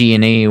 And then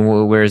G&A,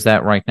 where is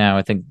that right now?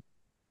 I think.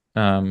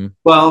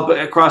 Well, but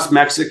across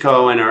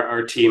Mexico and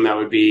our team, that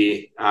would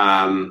be,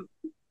 somewhere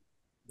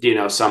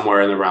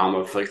in the realm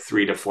of like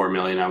 3 to 4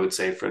 million, I would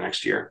say, for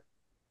next year.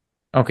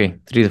 Okay.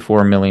 3 to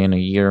 4 million a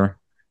year.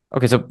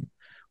 Okay. So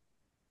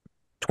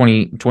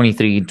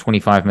 23,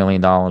 $25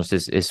 million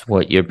is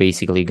what you're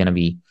basically going to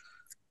be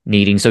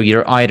needing. So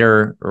you're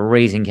either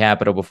raising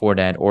capital before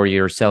that, or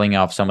you're selling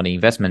off some of the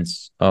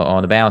investments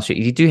on the balance sheet.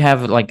 You do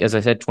have, like, as I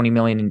said, 20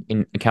 million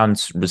in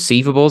accounts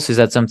receivables. Is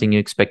that something you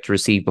expect to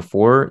receive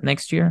before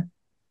next year?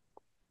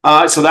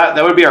 So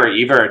that would be our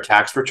EVA, our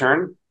tax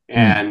return.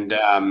 And,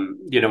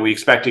 we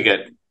expect to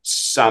get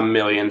some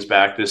millions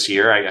back this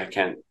year. I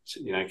can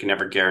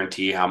never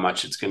guarantee how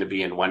much it's going to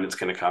be and when it's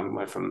going to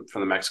come from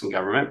the Mexican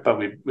government, but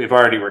we've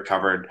already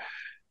recovered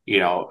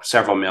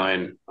several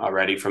million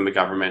already from the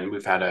government.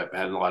 We've had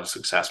a lot of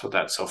success with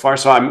that so far.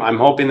 So I'm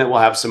hoping that we'll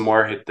have some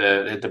more hit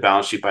the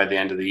balance sheet by the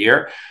end of the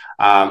year.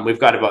 We've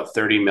got about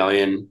 30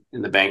 million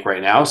in the bank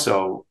right now.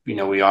 So,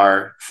 we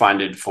are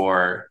funded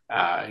for,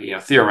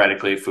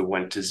 theoretically, if we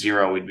went to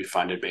zero, we'd be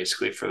funded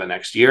basically for the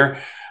next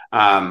year.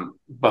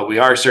 But we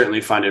are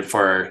certainly funded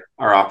for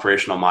our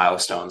operational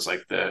milestones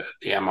like the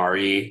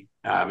MRE,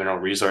 mineral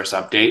resource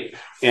update,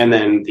 and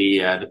then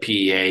the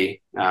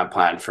PEA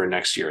plan for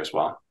next year as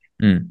well.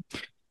 Mm.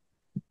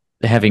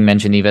 Having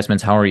mentioned the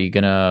investments, how are you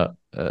gonna?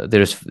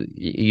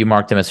 You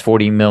marked them as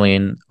 40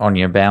 million on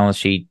your balance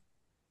sheet.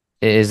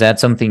 Is that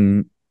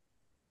something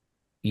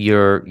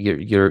you're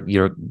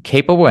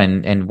capable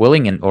and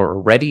willing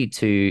or ready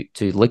to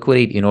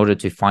liquidate in order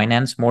to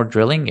finance more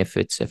drilling if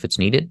it's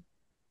needed?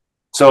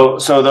 So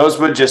those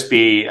would just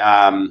be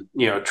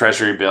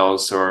treasury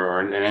bills or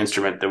an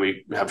instrument that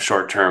we have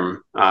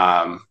short-term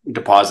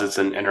deposits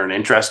and earn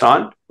interest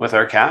on with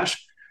our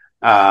cash.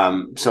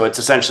 So it's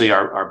essentially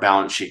our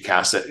balance sheet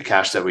cash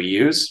that we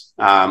use.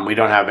 We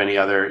don't have any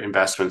other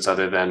investments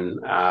other than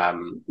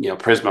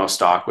Prismo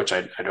stock, which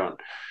I don't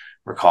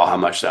recall how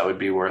much that would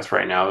be worth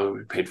right now.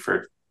 We paid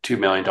for $2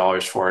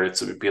 million for it.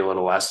 So it would be a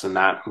little less than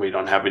that. We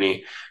don't have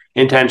any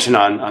intention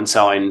on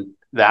selling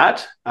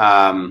that.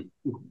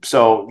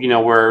 So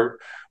we're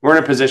in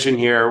a position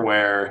here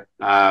where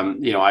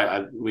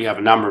we have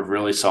a number of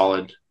really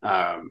solid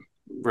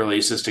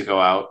releases to go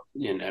out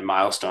and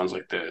milestones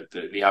like the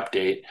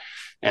update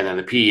and then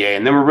the PEA,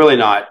 and then we're really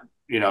not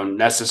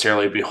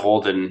necessarily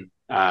beholden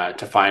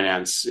to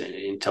finance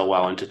until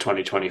well into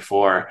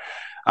 2024.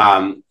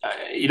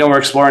 We're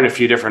exploring a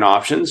few different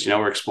options.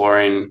 We're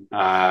exploring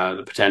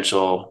the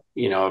potential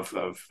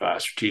of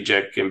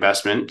strategic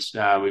investment.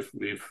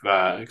 We've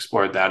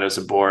explored that as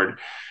a board,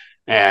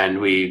 and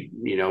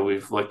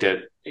we've looked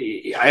at.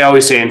 I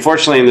always say,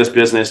 unfortunately, in this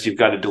business, you've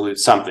got to dilute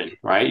something,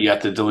 right? You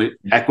have to dilute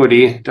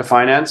equity to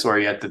finance, or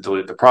you have to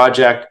dilute the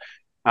project.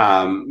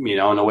 And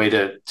a way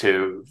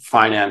to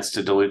finance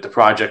to dilute the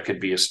project could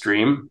be a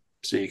stream.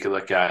 So you could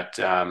look at,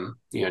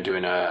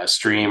 doing a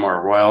stream or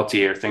a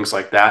royalty or things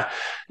like that.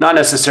 Not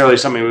necessarily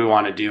something we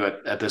want to do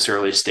at this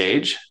early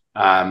stage.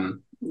 But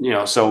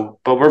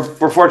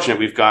we're fortunate.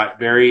 We've got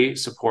very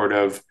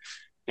supportive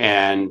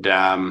and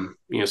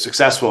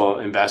successful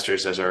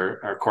investors as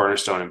our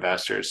cornerstone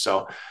investors.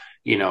 So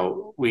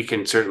we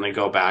can certainly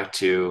go back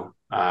to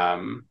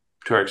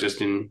our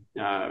existing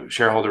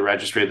shareholder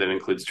registry that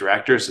includes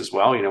directors as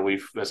well.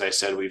 As I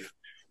said, we've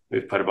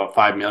put about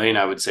 5 million,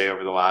 I would say,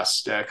 over the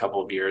last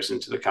couple of years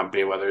into the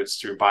company, whether it's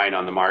through buying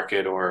on the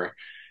market or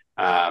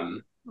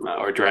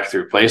direct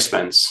through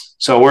placements.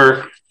 So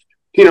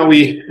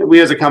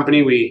we as a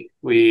company,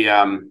 we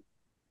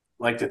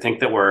like to think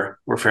that we're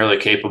fairly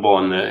capable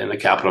in the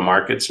capital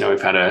markets.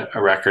 We've had a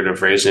record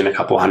of raising a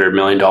couple $100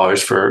 million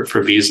for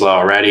Vizsla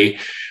already.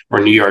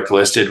 We're New York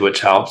listed, which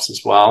helps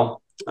as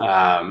well.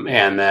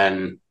 And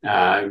then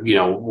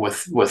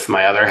with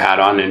my other hat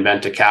on,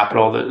 Inventa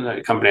Capital,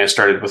 the company I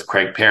started with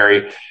Craig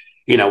Perry,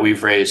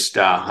 we've raised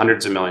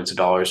hundreds of millions of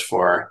dollars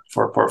for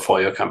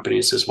portfolio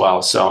companies as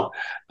well. So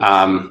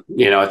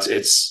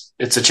it's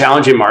a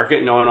challenging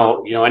market. No one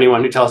will,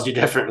 anyone who tells you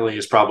differently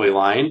is probably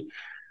lying.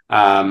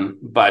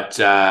 But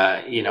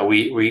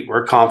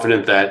we're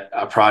confident that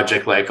a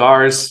project like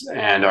ours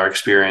and our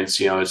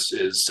experience,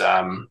 is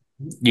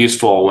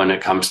useful when it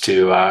comes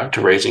to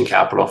raising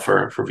capital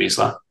for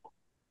Vizsla.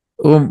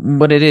 Well,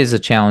 but it is a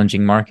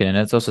challenging market, and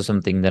that's also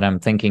something that I'm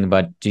thinking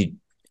about.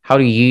 How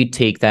do you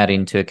take that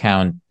into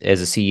account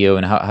as a CEO,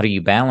 and how do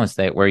you balance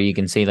that where you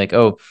can say like,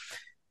 oh,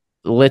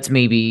 let's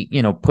maybe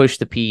push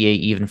the PEA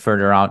even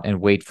further out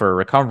and wait for a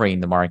recovery in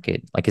the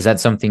market? Like, is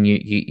that something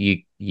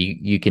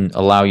you can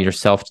allow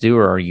yourself to do,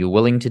 or are you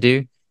willing to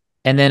do?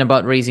 And then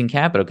about raising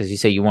capital, because you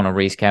say you want to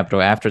raise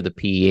capital after the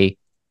PEA,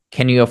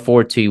 can you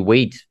afford to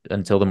wait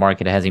until the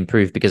market has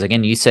improved? Because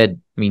again, you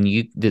said,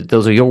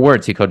 those are your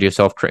words. You called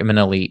yourself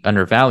criminally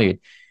undervalued,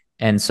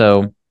 and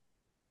so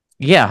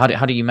yeah,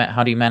 how do you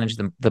manage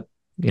the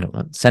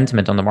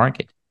sentiment on the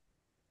market?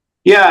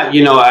 Yeah,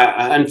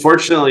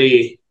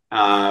 unfortunately,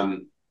 I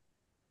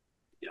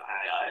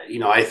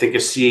think a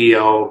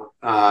CEO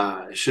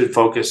should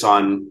focus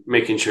on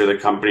making sure the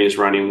company is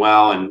running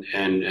well and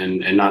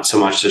not so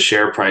much the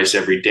share price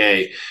every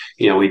day.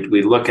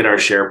 We look at our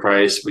share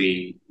price,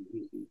 we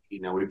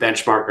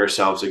benchmark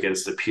ourselves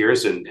against the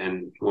peers,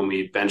 and when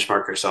we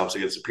benchmark ourselves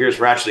against the peers,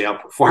 we're actually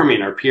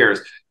outperforming our peers,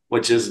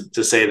 which is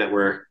to say that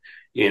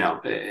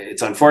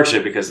it's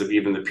unfortunate because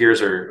even the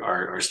peers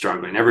are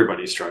struggling.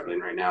 Everybody's struggling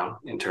right now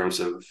in terms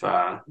of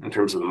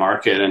the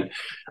market, and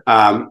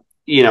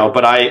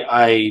but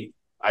I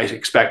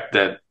expect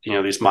that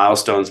these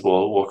milestones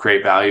will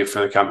create value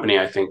for the company.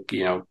 I think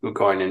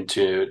going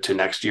into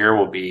next year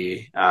will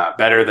be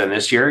better than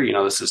this year.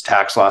 This is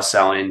tax loss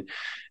selling.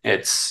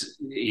 It's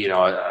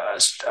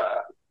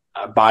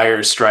a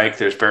buyer's strike.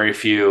 There's very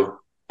few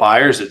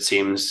buyers, it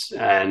seems,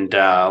 and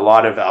a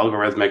lot of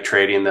algorithmic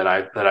trading that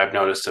I've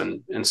noticed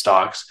in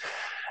stocks.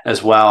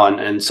 as well.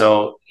 And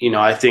so,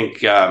 I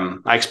think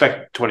I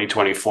expect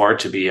 2024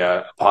 to be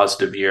a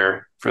positive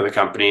year for the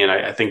company. And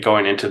I think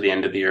going into the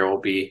end of the year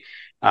will be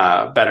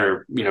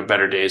better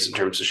days in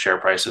terms of share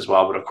price as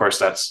well. But of course,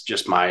 that's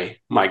just my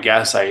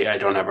guess. I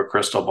don't have a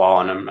crystal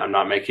ball, and I'm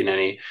not making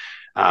any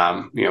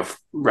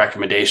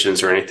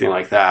recommendations or anything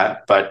like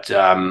that. But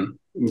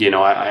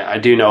I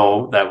do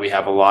know that we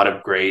have a lot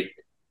of great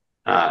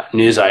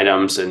news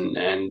items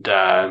and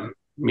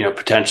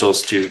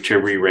potentials to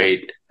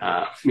re-rate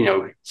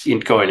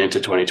going into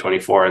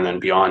 2024 and then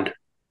beyond.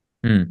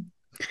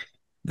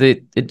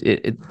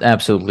 It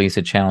absolutely is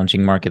a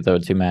challenging market though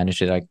to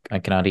manage it. I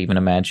cannot even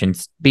imagine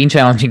it's being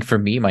challenging for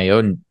me, my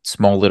own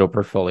small little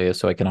portfolio.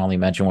 So I can only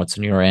imagine what's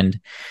on your end.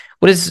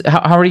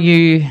 How are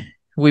you?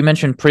 We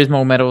mentioned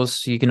Prismo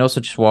Metals. You can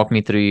also just walk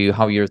me through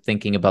how you're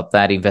thinking about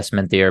that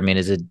investment there. I mean,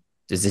 is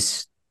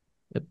this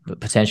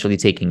potentially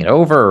taking it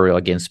over, or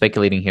again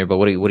speculating here? But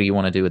what do you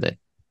want to do with it?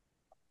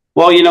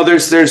 Well,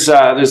 there's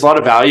a lot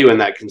of value in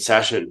that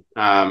concession.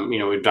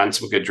 We've done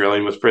some good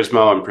drilling with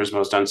Prismo, and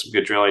Prismo's done some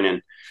good drilling,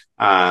 and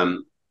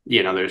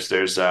there's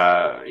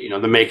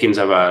the makings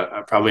of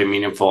probably a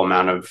meaningful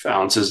amount of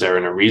ounces there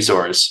in a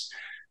resource.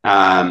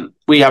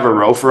 We have a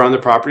ROFR on the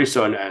property,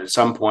 so at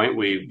some point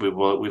we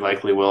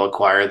likely will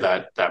acquire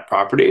that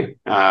property.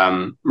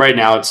 Right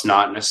now, it's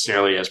not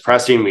necessarily as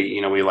pressing.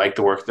 We like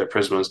the work that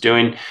Prismo is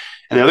doing.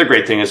 And the other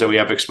great thing is that we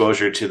have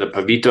exposure to the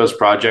Pavitos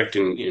project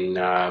in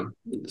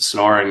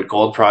Sonora and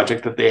gold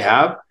project that they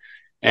have.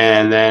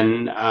 And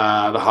then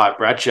the Hot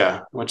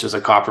Breccia, which is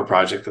a copper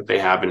project that they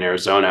have in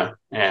Arizona.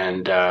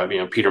 And,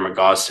 Peter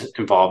McGaw's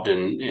involved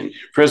in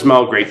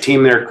Prismo, great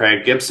team there,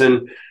 Craig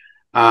Gibson.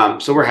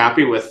 So we're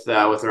happy with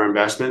our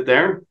investment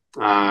there.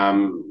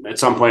 At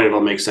some point,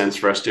 it'll make sense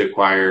for us to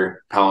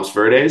acquire Palos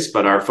Verdes,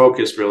 but our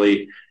focus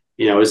really,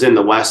 is in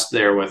the west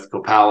there with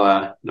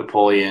Copala,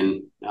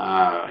 Napoleon,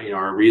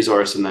 our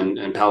resource,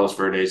 and Palos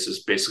Verdes is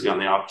basically on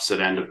the opposite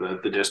end of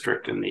the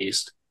district in the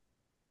east.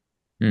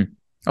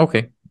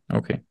 Okay.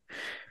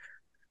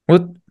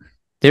 Well,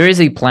 there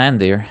is a plan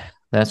there,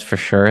 that's for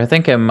sure. I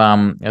think I've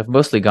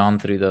mostly gone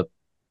through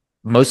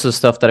most of the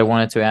stuff that I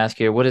wanted to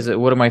ask you. What is it?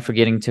 What am I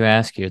forgetting to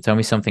ask you? Tell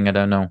me something I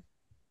don't know.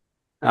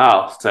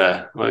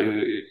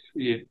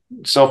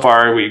 So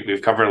far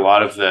we've covered a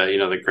lot of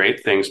the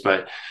great things,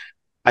 but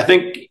I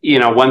think,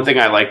 one thing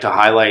I like to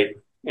highlight,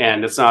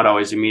 and it's not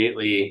always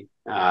immediately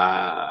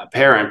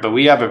apparent, but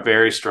we have a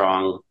very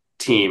strong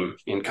team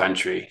in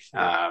country,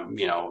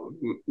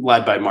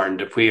 led by Martin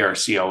Dupuis, our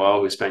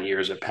COO, who spent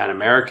years at Pan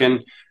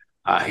American,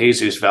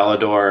 Jesus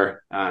Velador,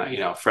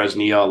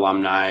 Fresnillo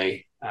alumni,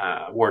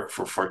 worked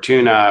for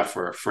Fortuna,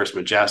 for First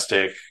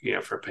Majestic,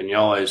 for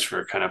Pinoles,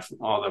 for kind of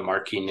all the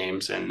marquee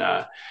names in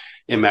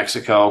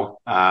Mexico.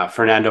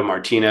 Fernando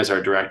Martinez,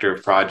 our director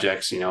of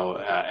projects,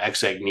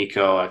 ex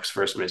Agnico, ex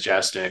First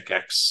Majestic,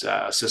 ex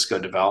Cisco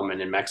Development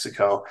in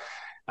Mexico.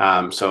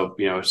 So,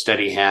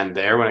 steady hand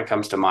there when it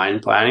comes to mine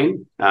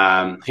planning.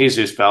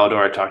 Jesus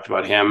Velador, I talked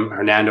about him.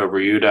 Hernando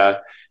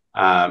Riuda,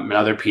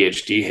 another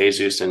PhD.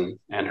 Jesus and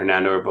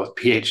Hernando are both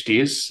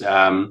PhDs.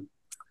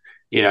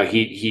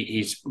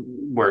 He's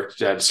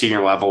worked at a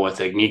senior level with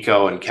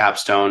Agnico and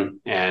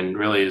Capstone, and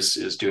really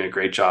is doing a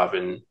great job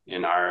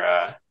in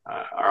our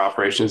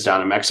operations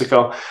down in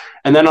Mexico.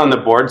 And then on the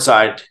board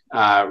side,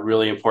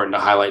 really important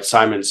to highlight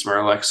Simon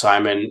Smirlik.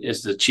 Simon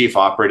is the Chief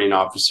Operating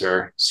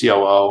Officer,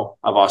 COO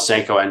of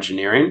Ausenco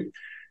Engineering.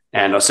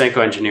 And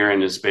Ausenco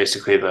Engineering is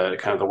basically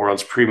the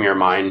world's premier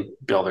mine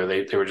builder.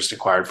 They were just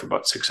acquired for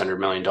about $600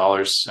 million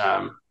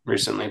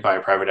recently by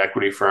a private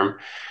equity firm.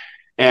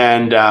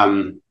 And,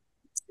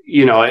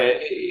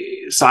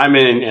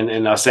 Simon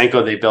and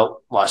Ausenco, they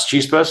built Las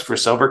Chispas for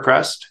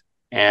Silvercrest.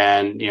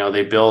 And,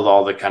 they build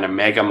all the kind of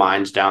mega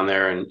mines down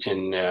there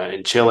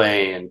in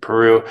Chile and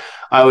Peru.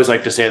 I always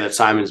like to say that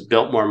Simon's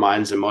built more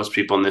mines than most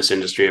people in this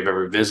industry have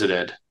ever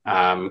visited,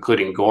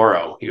 including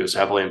Goro. He was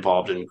heavily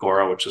involved in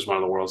Goro, which is one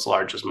of the world's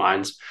largest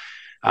mines,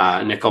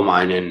 nickel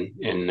mine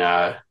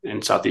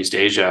in Southeast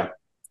Asia.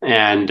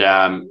 And,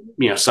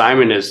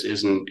 Simon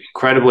is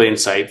incredibly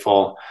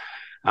insightful,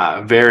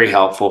 very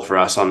helpful for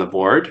us on the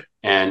board.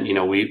 And,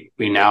 we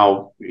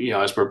now,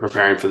 as we're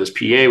preparing for this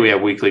PA, we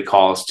have weekly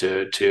calls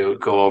to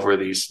go over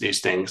these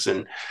things.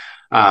 And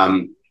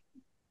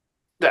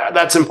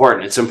that's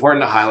important. It's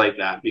important to highlight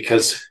that,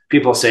 because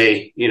people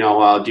say,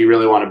 well, do you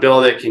really want to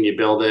build it? Can you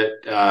build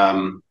it?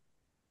 Are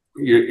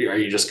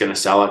you just going to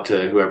sell it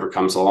to whoever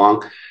comes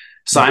along?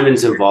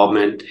 Simon's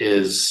involvement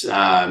is,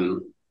 I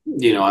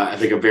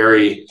think a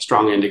very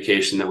strong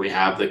indication that we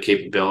have the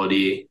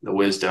capability, the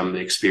wisdom, the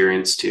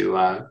experience to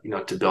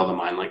build a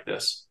mine like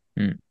this.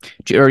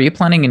 Are you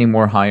planning any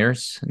more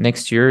hires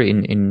next year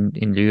in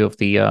lieu of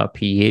the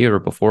PEA, or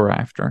before or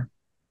after?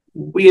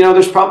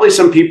 There's probably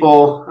some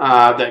people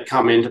that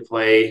come into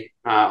play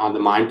on the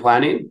mine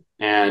planning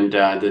and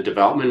the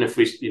development if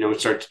we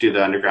start to do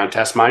the underground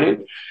test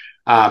mining.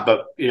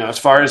 But as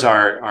far as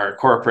our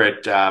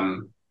corporate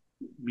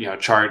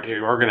chart,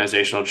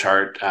 organizational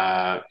chart,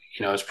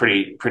 it's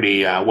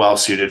pretty well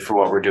suited for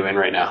what we're doing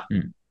right now.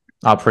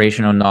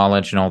 Operational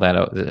knowledge and all that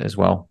as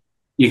well.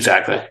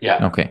 Exactly.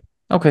 Yeah. Okay.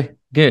 Okay.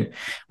 Good.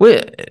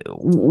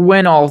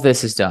 When all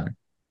this is done,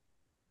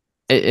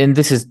 and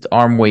this is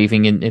arm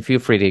waving, and feel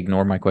free to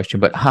ignore my question,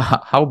 but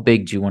how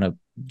big do you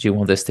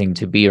want this thing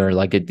to be, or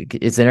like,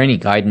 is there any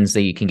guidance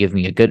that you can give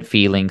me, a good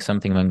feeling,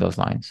 something along those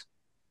lines?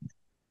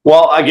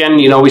 Well, again,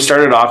 we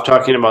started off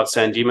talking about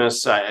San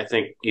Dimas. I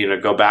think,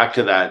 go back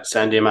to that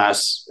San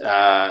Dimas,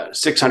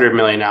 600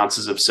 million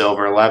ounces of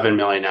silver, 11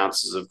 million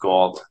ounces of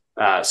gold.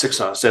 I'll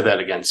say that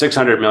again,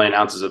 600 million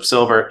ounces of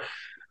silver,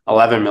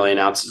 11 million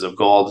ounces of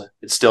gold.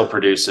 It still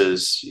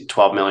produces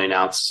 12 million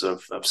ounces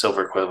of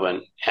silver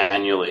equivalent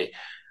annually.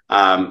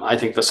 I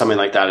think that something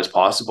like that is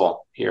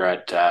possible here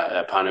at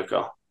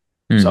Panuco.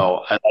 Hmm.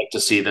 So I'd like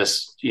to see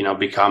this,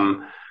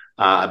 become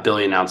a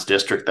billion ounce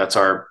district. That's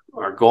our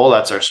goal.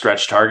 That's our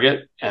stretch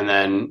target. And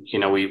then,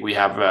 we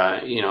have,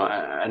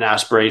 an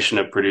aspiration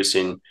of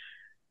producing,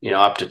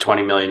 up to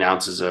 20 million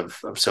ounces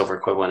of silver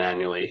equivalent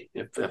annually,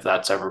 if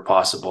that's ever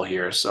possible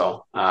here.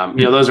 So,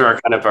 those are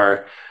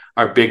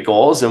our big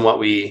goals and what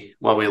we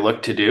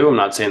look to do. I'm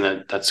not saying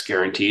that that's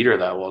guaranteed or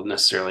that will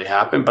necessarily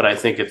happen, but I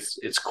think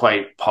it's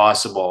quite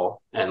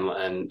possible.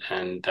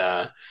 And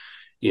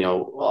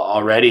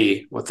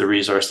already with the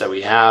resource that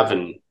we have,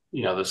 and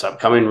this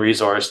upcoming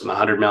resource and the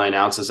 100 million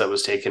ounces that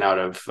was taken out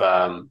of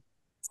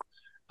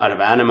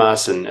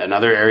Animas and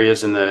other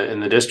areas in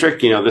the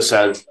district, this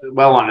has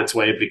well on its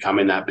way of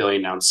becoming that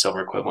billion ounce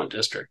silver equivalent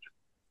district.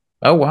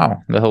 Oh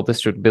wow, the whole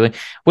district billion.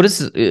 What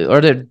is?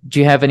 Do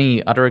you have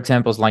any other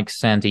examples like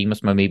San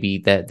Dimas, maybe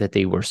that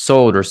they were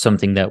sold, or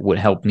something that would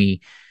help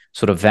me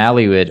sort of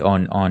value it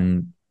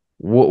on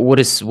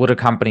what are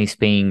companies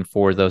paying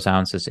for those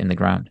ounces in the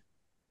ground?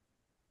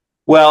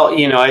 Well,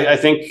 I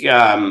think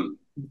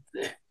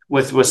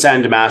with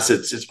San Dimas,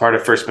 it's part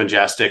of First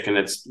Majestic, and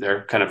it's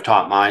their kind of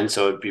top mine,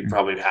 so it'd be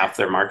probably half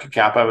their market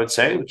cap, I would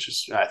say, which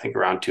is I think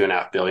around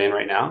 2.5 billion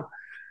right now.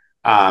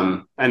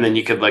 And then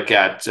you could look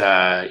at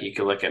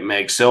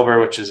Meg Silver,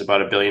 which is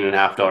about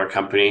 $1.5 billion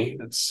company.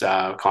 It's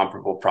a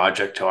comparable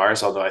project to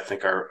ours, although I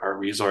think our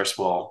resource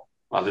will.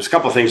 Well, there's a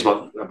couple of things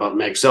about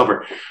Meg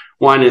Silver.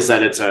 One is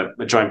that it's a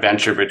joint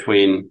venture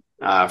between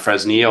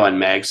Fresnillo and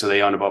Meg, so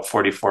they own about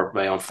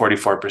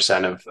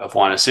 44% of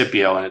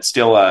Juanicipio, and it's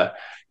still a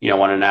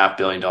 $1.5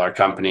 billion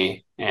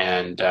company.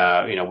 And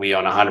we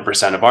own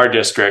 100% of our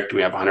district.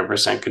 We have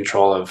 100%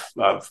 control of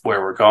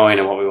where we're going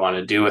and what we want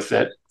to do with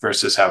it,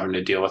 versus having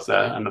to deal with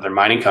another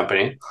mining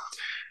company.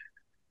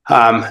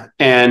 And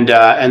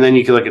then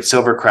you can look at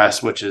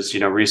Silvercrest, which is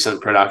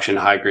recent production,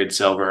 high grade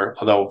silver,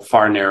 although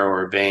far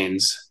narrower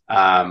veins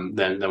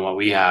than what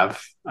we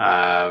have.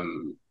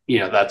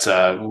 That's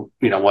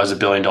was $1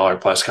 billion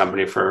plus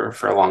company for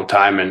a long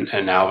time,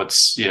 and now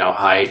it's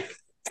high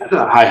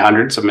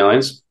hundreds of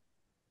millions.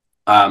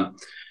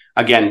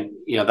 Again,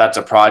 that's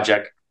a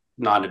project,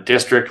 not a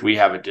district. We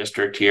have a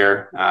district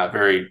here,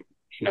 very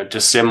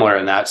dissimilar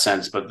in that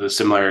sense, but the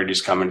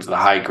similarities come into the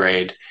high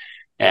grade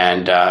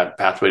and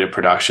pathway to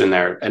production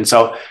there. And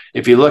so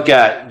if you look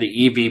at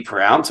the EV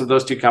per ounce of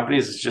those two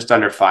companies, it's just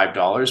under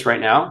 $5 right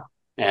now.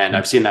 And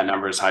I've seen that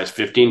number as high as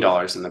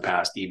 $15 in the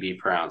past, EV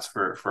per ounce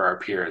for our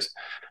peers.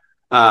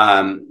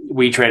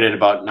 We traded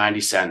about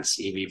 90 cents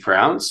EV per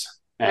ounce.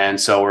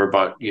 And so we're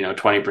about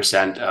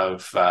 20%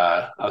 of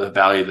the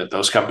value that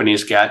those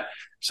companies get.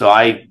 So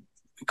I'm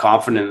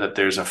confident that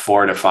there's a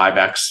 4 to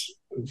 5x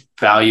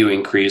value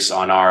increase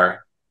on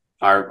our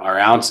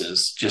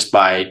ounces just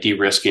by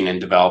de-risking and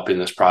developing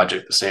this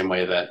project the same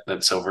way that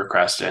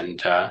Silvercrest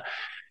and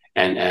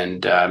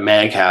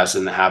Meg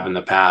have in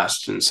the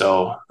past. And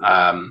so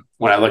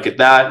when I look at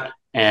that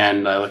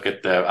and I look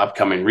at the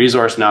upcoming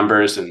resource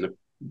numbers and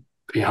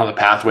the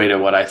pathway to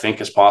what I think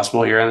is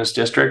possible here in this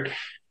district,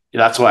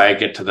 that's why I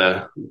get to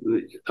the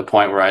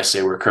point where I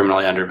say we're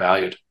criminally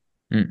undervalued.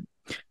 Mm.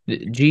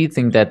 Do you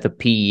think that the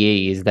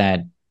PEA is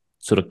that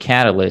sort of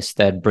catalyst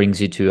that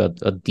brings you to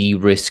a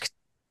de-risked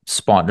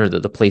spot, or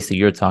the place that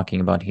you're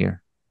talking about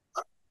here?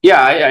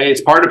 Yeah,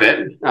 it's part of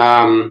it.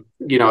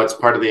 It's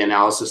part of the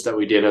analysis that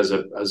we did as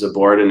a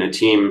board and a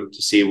team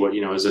to see what,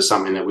 is this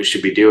something that we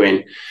should be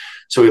doing?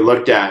 So we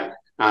looked at,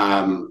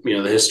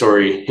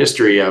 the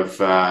history of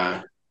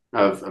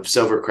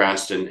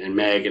Silvercrest and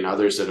Meg and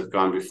others that have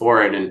gone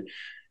before it. And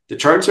the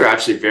charts are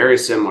actually very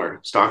similar.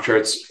 Stock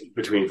charts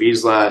between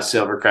Vizsla,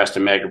 Silvercrest,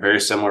 and Meg are very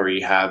similar.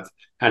 You have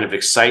kind of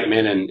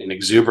excitement and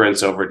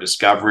exuberance over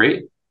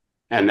discovery.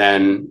 And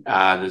then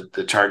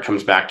the chart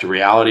comes back to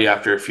reality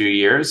after a few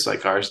years,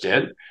 like ours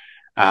did,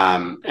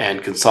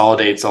 and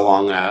consolidates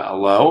along a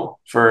low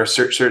for a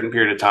certain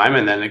period of time.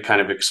 And then it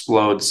kind of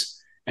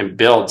explodes and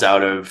builds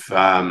out of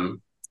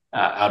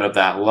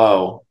that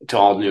low to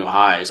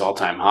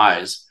all-time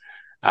highs.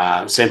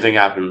 Same thing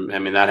happened. I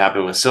mean, that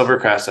happened with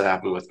Silvercrest, that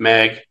happened with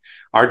Meg.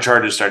 Our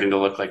chart is starting to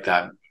look like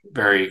that,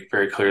 very,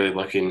 very clearly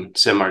looking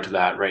similar to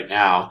that right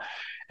now.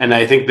 And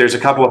I think there's a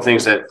couple of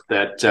things that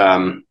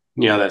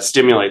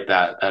stimulate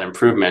that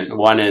improvement.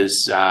 One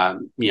is,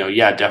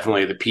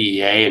 definitely the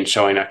PEA and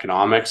showing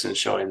economics and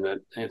showing that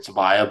it's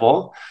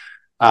viable.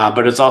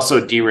 But it's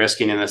also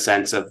de-risking in the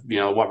sense of,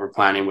 what we're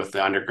planning with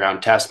the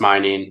underground test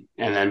mining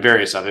and then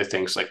various other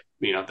things like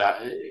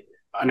that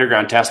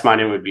underground test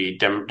mining would be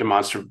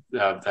demonstrative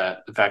of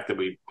the fact that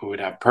we would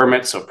have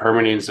permits. So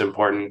permitting is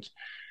important.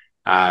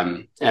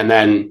 And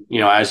then,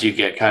 as you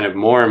get kind of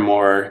more and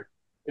more,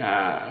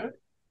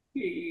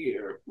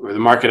 where the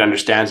market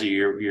understands that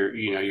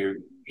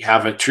you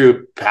have a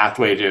true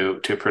pathway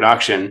to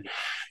production,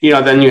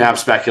 then you have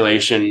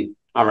speculation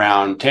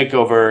around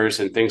takeovers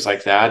and things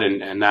like that.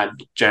 And that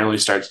generally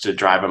starts to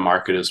drive a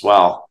market as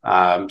well.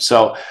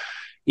 So,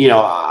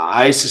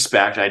 I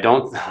suspect I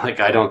don't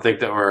think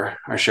that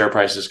our share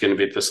price is going to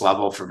be at this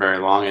level for very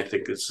long. I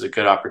think this is a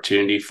good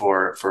opportunity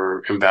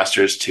for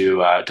investors to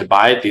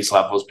buy at these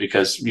levels,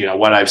 because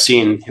what I've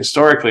seen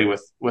historically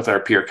with our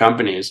peer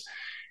companies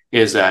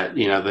is that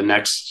the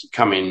next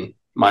coming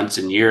months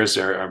and years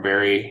are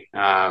very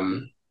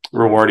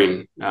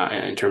rewarding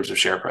in terms of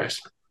share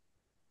price.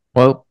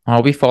 Well,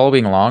 I'll be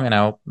following along, and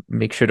I'll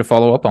make sure to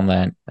follow up on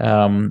that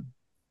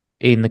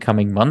in the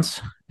coming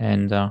months.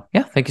 And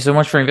yeah, thank you so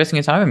much for investing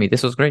your time with me.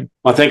 This was great.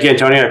 Well, thank you,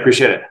 Antonio. I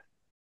appreciate it.